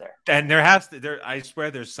just said there. And I swear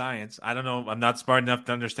there's science. I don't know. I'm not smart enough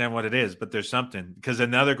to understand what it is, but there's something. Because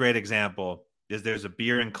another great example is there's a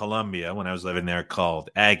beer in Colombia when I was living there called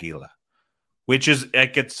Aguila, which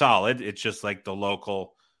it gets solid. It's just like the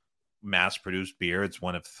local mass-produced beer. It's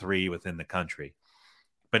one of 3 within the country.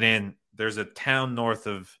 But there's a town north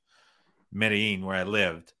of Medellin where I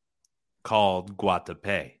lived called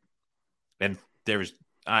Guatapé. And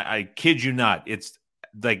I kid you not, it's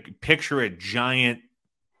like picture a giant,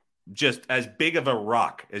 just as big of a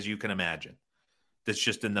rock as you can imagine, that's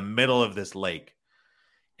just in the middle of this lake.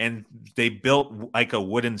 And they built like a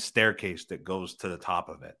wooden staircase that goes to the top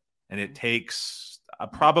of it. and it takes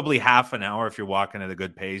probably half an hour if you're walking at a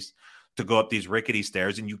good pace to go up these rickety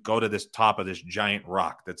stairs, and you go to this top of this giant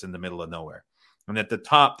rock that's in the middle of nowhere. And at the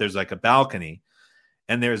top, there's like a balcony,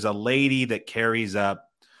 and there's a lady that carries up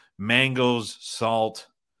mangoes, salt,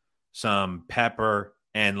 some pepper,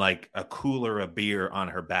 and like a cooler of beer on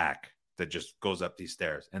her back that just goes up these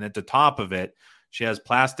stairs. And at the top of it, she has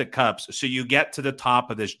plastic cups. So you get to the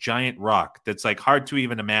top of this giant rock that's like hard to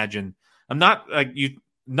even imagine. I'm not like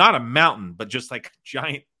not a mountain, but just like a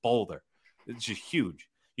giant boulder. It's just huge.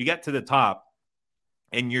 You get to the top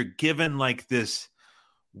and you're given like this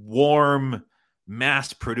warm,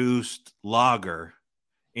 mass-produced lager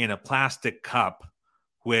in a plastic cup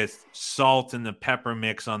with salt and the pepper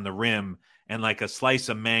mix on the rim and like a slice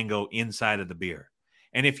of mango inside of the beer.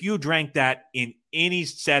 And if you drank that in any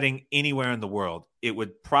setting anywhere in the world, it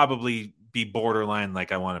would probably be borderline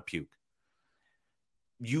like I want to puke.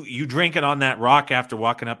 You drink it on that rock after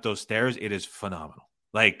walking up those stairs, it is phenomenal.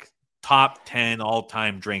 Like top 10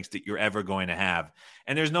 all-time drinks that you're ever going to have.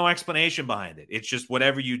 And there's no explanation behind it. It's just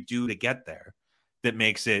whatever you do to get there that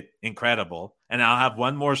makes it incredible. And I'll have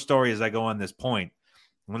one more story as I go on this point.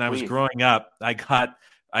 When I was growing up, I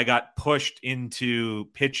got pushed into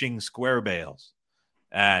pitching square bales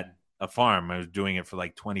at a farm. I was doing it for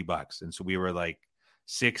like $20. And so we were like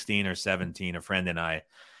 16 or 17, a friend and I.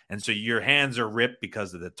 And so your hands are ripped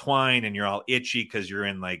because of the twine, and you're all itchy because you're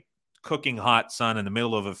in like cooking hot sun in the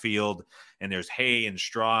middle of a field, and there's hay and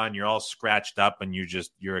straw, and you're all scratched up, and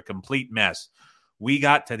you're a complete mess. We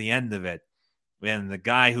got to the end of it, and the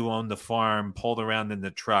guy who owned the farm pulled around in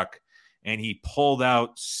the truck, and he pulled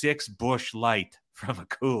out 6 Busch Light from a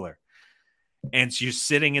cooler. And so you're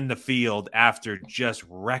sitting in the field after just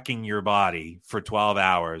wrecking your body for 12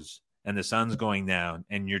 hours, and the sun's going down,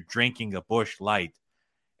 and you're drinking a Busch Light.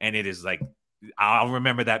 And it is like, I'll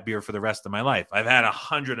remember that beer for the rest of my life. I've had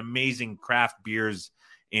 100 amazing craft beers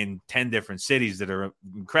in 10 different cities that are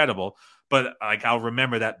incredible, but like I'll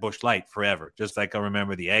remember that Busch Light forever. Just like I'll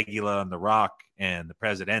remember the Aguila and the Rock and the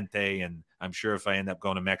Presidente, and I'm sure if I end up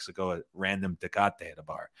going to Mexico, a random Tecate at a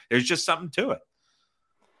bar. There's just something to it.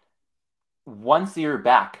 Once you're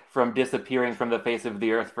back from disappearing from the face of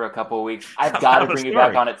the earth for a couple of weeks, I've got to bring you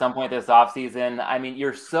back on at some point this offseason. I mean,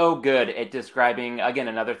 you're so good at describing, again,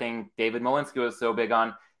 another thing David Malinsky was so big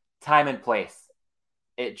on, time and place.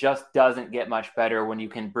 It just doesn't get much better when you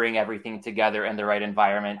can bring everything together in the right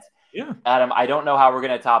environment. Yeah. Adam, I don't know how we're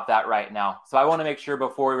going to top that right now. So I want to make sure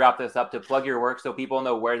before we wrap this up to plug your work so people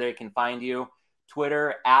know where they can find you.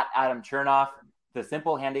 Twitter, at Adam Chernoff. The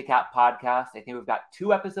Simple Handicap Podcast. I think we've got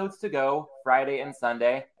 2 episodes to go, Friday and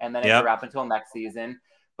Sunday, and then it's a wrap until next season.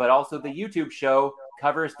 But also the YouTube show,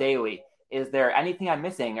 Covers Daily. Is there anything I'm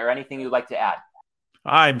missing or anything you'd like to add?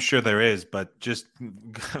 I'm sure there is, but just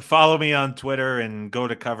follow me on Twitter and go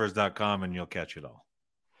to covers.com and you'll catch it all.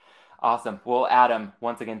 Awesome. Well, Adam,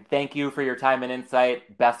 once again, thank you for your time and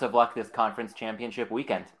insight. Best of luck this conference championship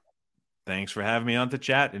weekend. Thanks for having me on to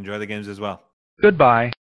chat. Enjoy the games as well.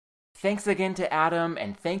 Goodbye. Thanks again to Adam,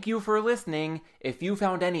 and thank you for listening. If you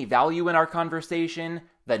found any value in our conversation,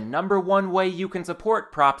 the number one way you can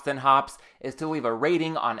support Props and Hops is to leave a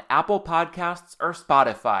rating on Apple Podcasts or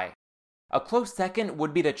Spotify. A close second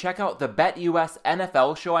would be to check out the BetUS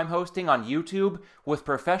NFL show I'm hosting on YouTube with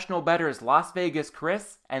professional bettors Las Vegas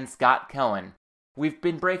Chris and Scott Kellen. We've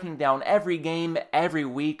been breaking down every game, every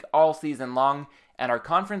week, all season long, and our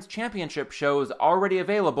conference championship show is already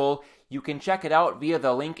available. You can check it out via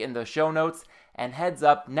the link in the show notes. And heads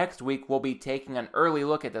up, next week we'll be taking an early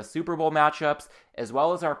look at the Super Bowl matchups, as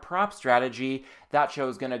well as our prop strategy. That show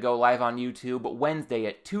is going to go live on YouTube Wednesday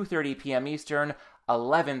at 2:30 p.m. Eastern,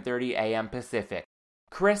 11:30 a.m. Pacific.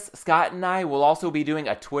 Chris, Scott, and I will also be doing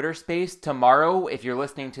a Twitter space tomorrow, if you're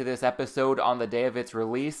listening to this episode on the day of its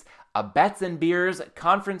release, a Bets and Beers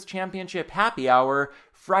Conference Championship Happy Hour,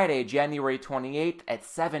 Friday, January 28th at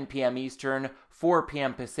 7 p.m. Eastern, 4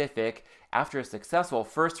 p.m. Pacific. After a successful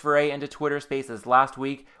first foray into Twitter Spaces last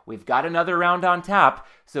week, we've got another round on tap,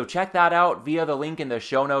 so check that out via the link in the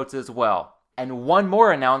show notes as well. And one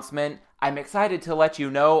more announcement, I'm excited to let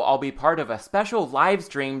you know I'll be part of a special live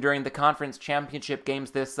stream during the conference championship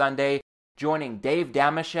games this Sunday, joining Dave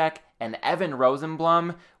Damashek and Evan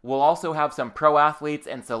Rosenblum. We'll also have some pro athletes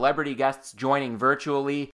and celebrity guests joining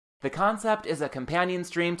virtually. The concept is a companion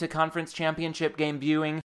stream to conference championship game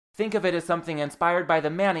viewing. Think of it as something inspired by the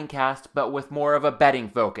Manning cast, but with more of a betting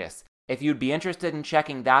focus. If you'd be interested in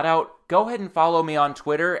checking that out, go ahead and follow me on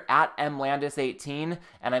Twitter at mlandis18,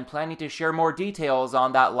 and I'm planning to share more details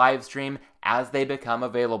on that live stream as they become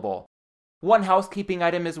available. One housekeeping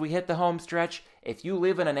item as we hit the home stretch: if you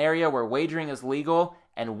live in an area where wagering is legal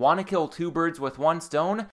and want to kill 2 birds with 1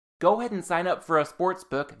 stone, go ahead and sign up for a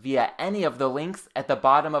sportsbook via any of the links at the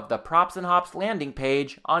bottom of the Props and Hops landing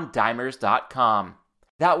page on Dimers.com.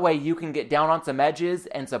 That way you can get down on some edges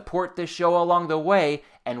and support this show along the way,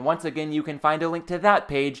 and once again you can find a link to that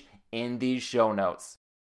page in these show notes.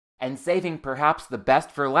 And saving perhaps the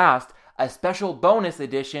best for last, a special bonus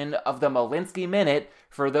edition of the Malinsky Minute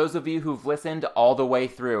for those of you who've listened all the way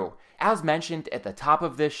through. As mentioned at the top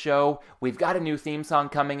of this show, we've got a new theme song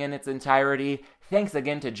coming in its entirety. Thanks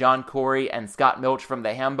again to John Corey and Scott Milch from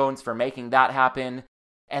the Hambones for making that happen.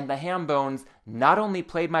 And the Hambones not only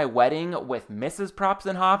played my wedding with Mrs. Props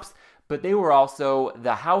and Hops, but they were also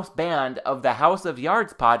the house band of the House of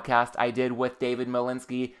Yards podcast I did with David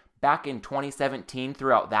Malinsky back in 2017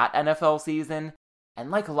 throughout that NFL season. And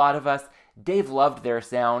like a lot of us, Dave loved their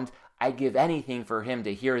sound. I'd give anything for him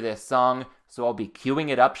to hear this song, so I'll be queuing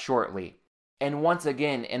it up shortly. And once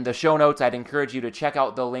again, in the show notes, I'd encourage you to check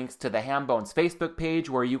out the links to the Hambones Facebook page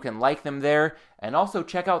where you can like them there, and also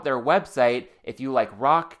check out their website if you like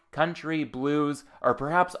rock, country, blues, or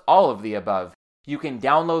perhaps all of the above. You can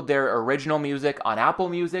download their original music on Apple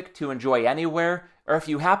Music to enjoy anywhere, or if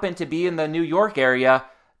you happen to be in the New York area,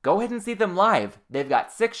 go ahead and see them live. They've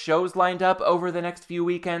got 6 shows lined up over the next few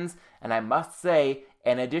weekends, and I must say,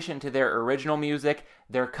 in addition to their original music,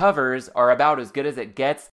 their covers are about as good as it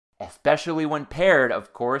gets, especially when paired,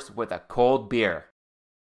 of course, with a cold beer.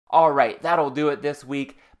 Alright, that'll do it this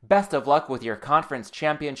week. Best of luck with your conference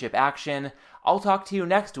championship action. I'll talk to you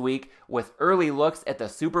next week with early looks at the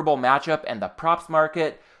Super Bowl matchup and the props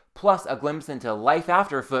market, plus a glimpse into life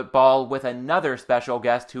after football with another special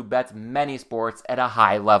guest who bets many sports at a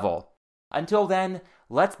high level. Until then,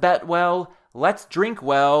 let's bet well, let's drink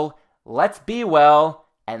well, let's be well,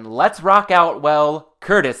 and let's rock out well,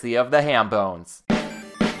 courtesy of the Hambones.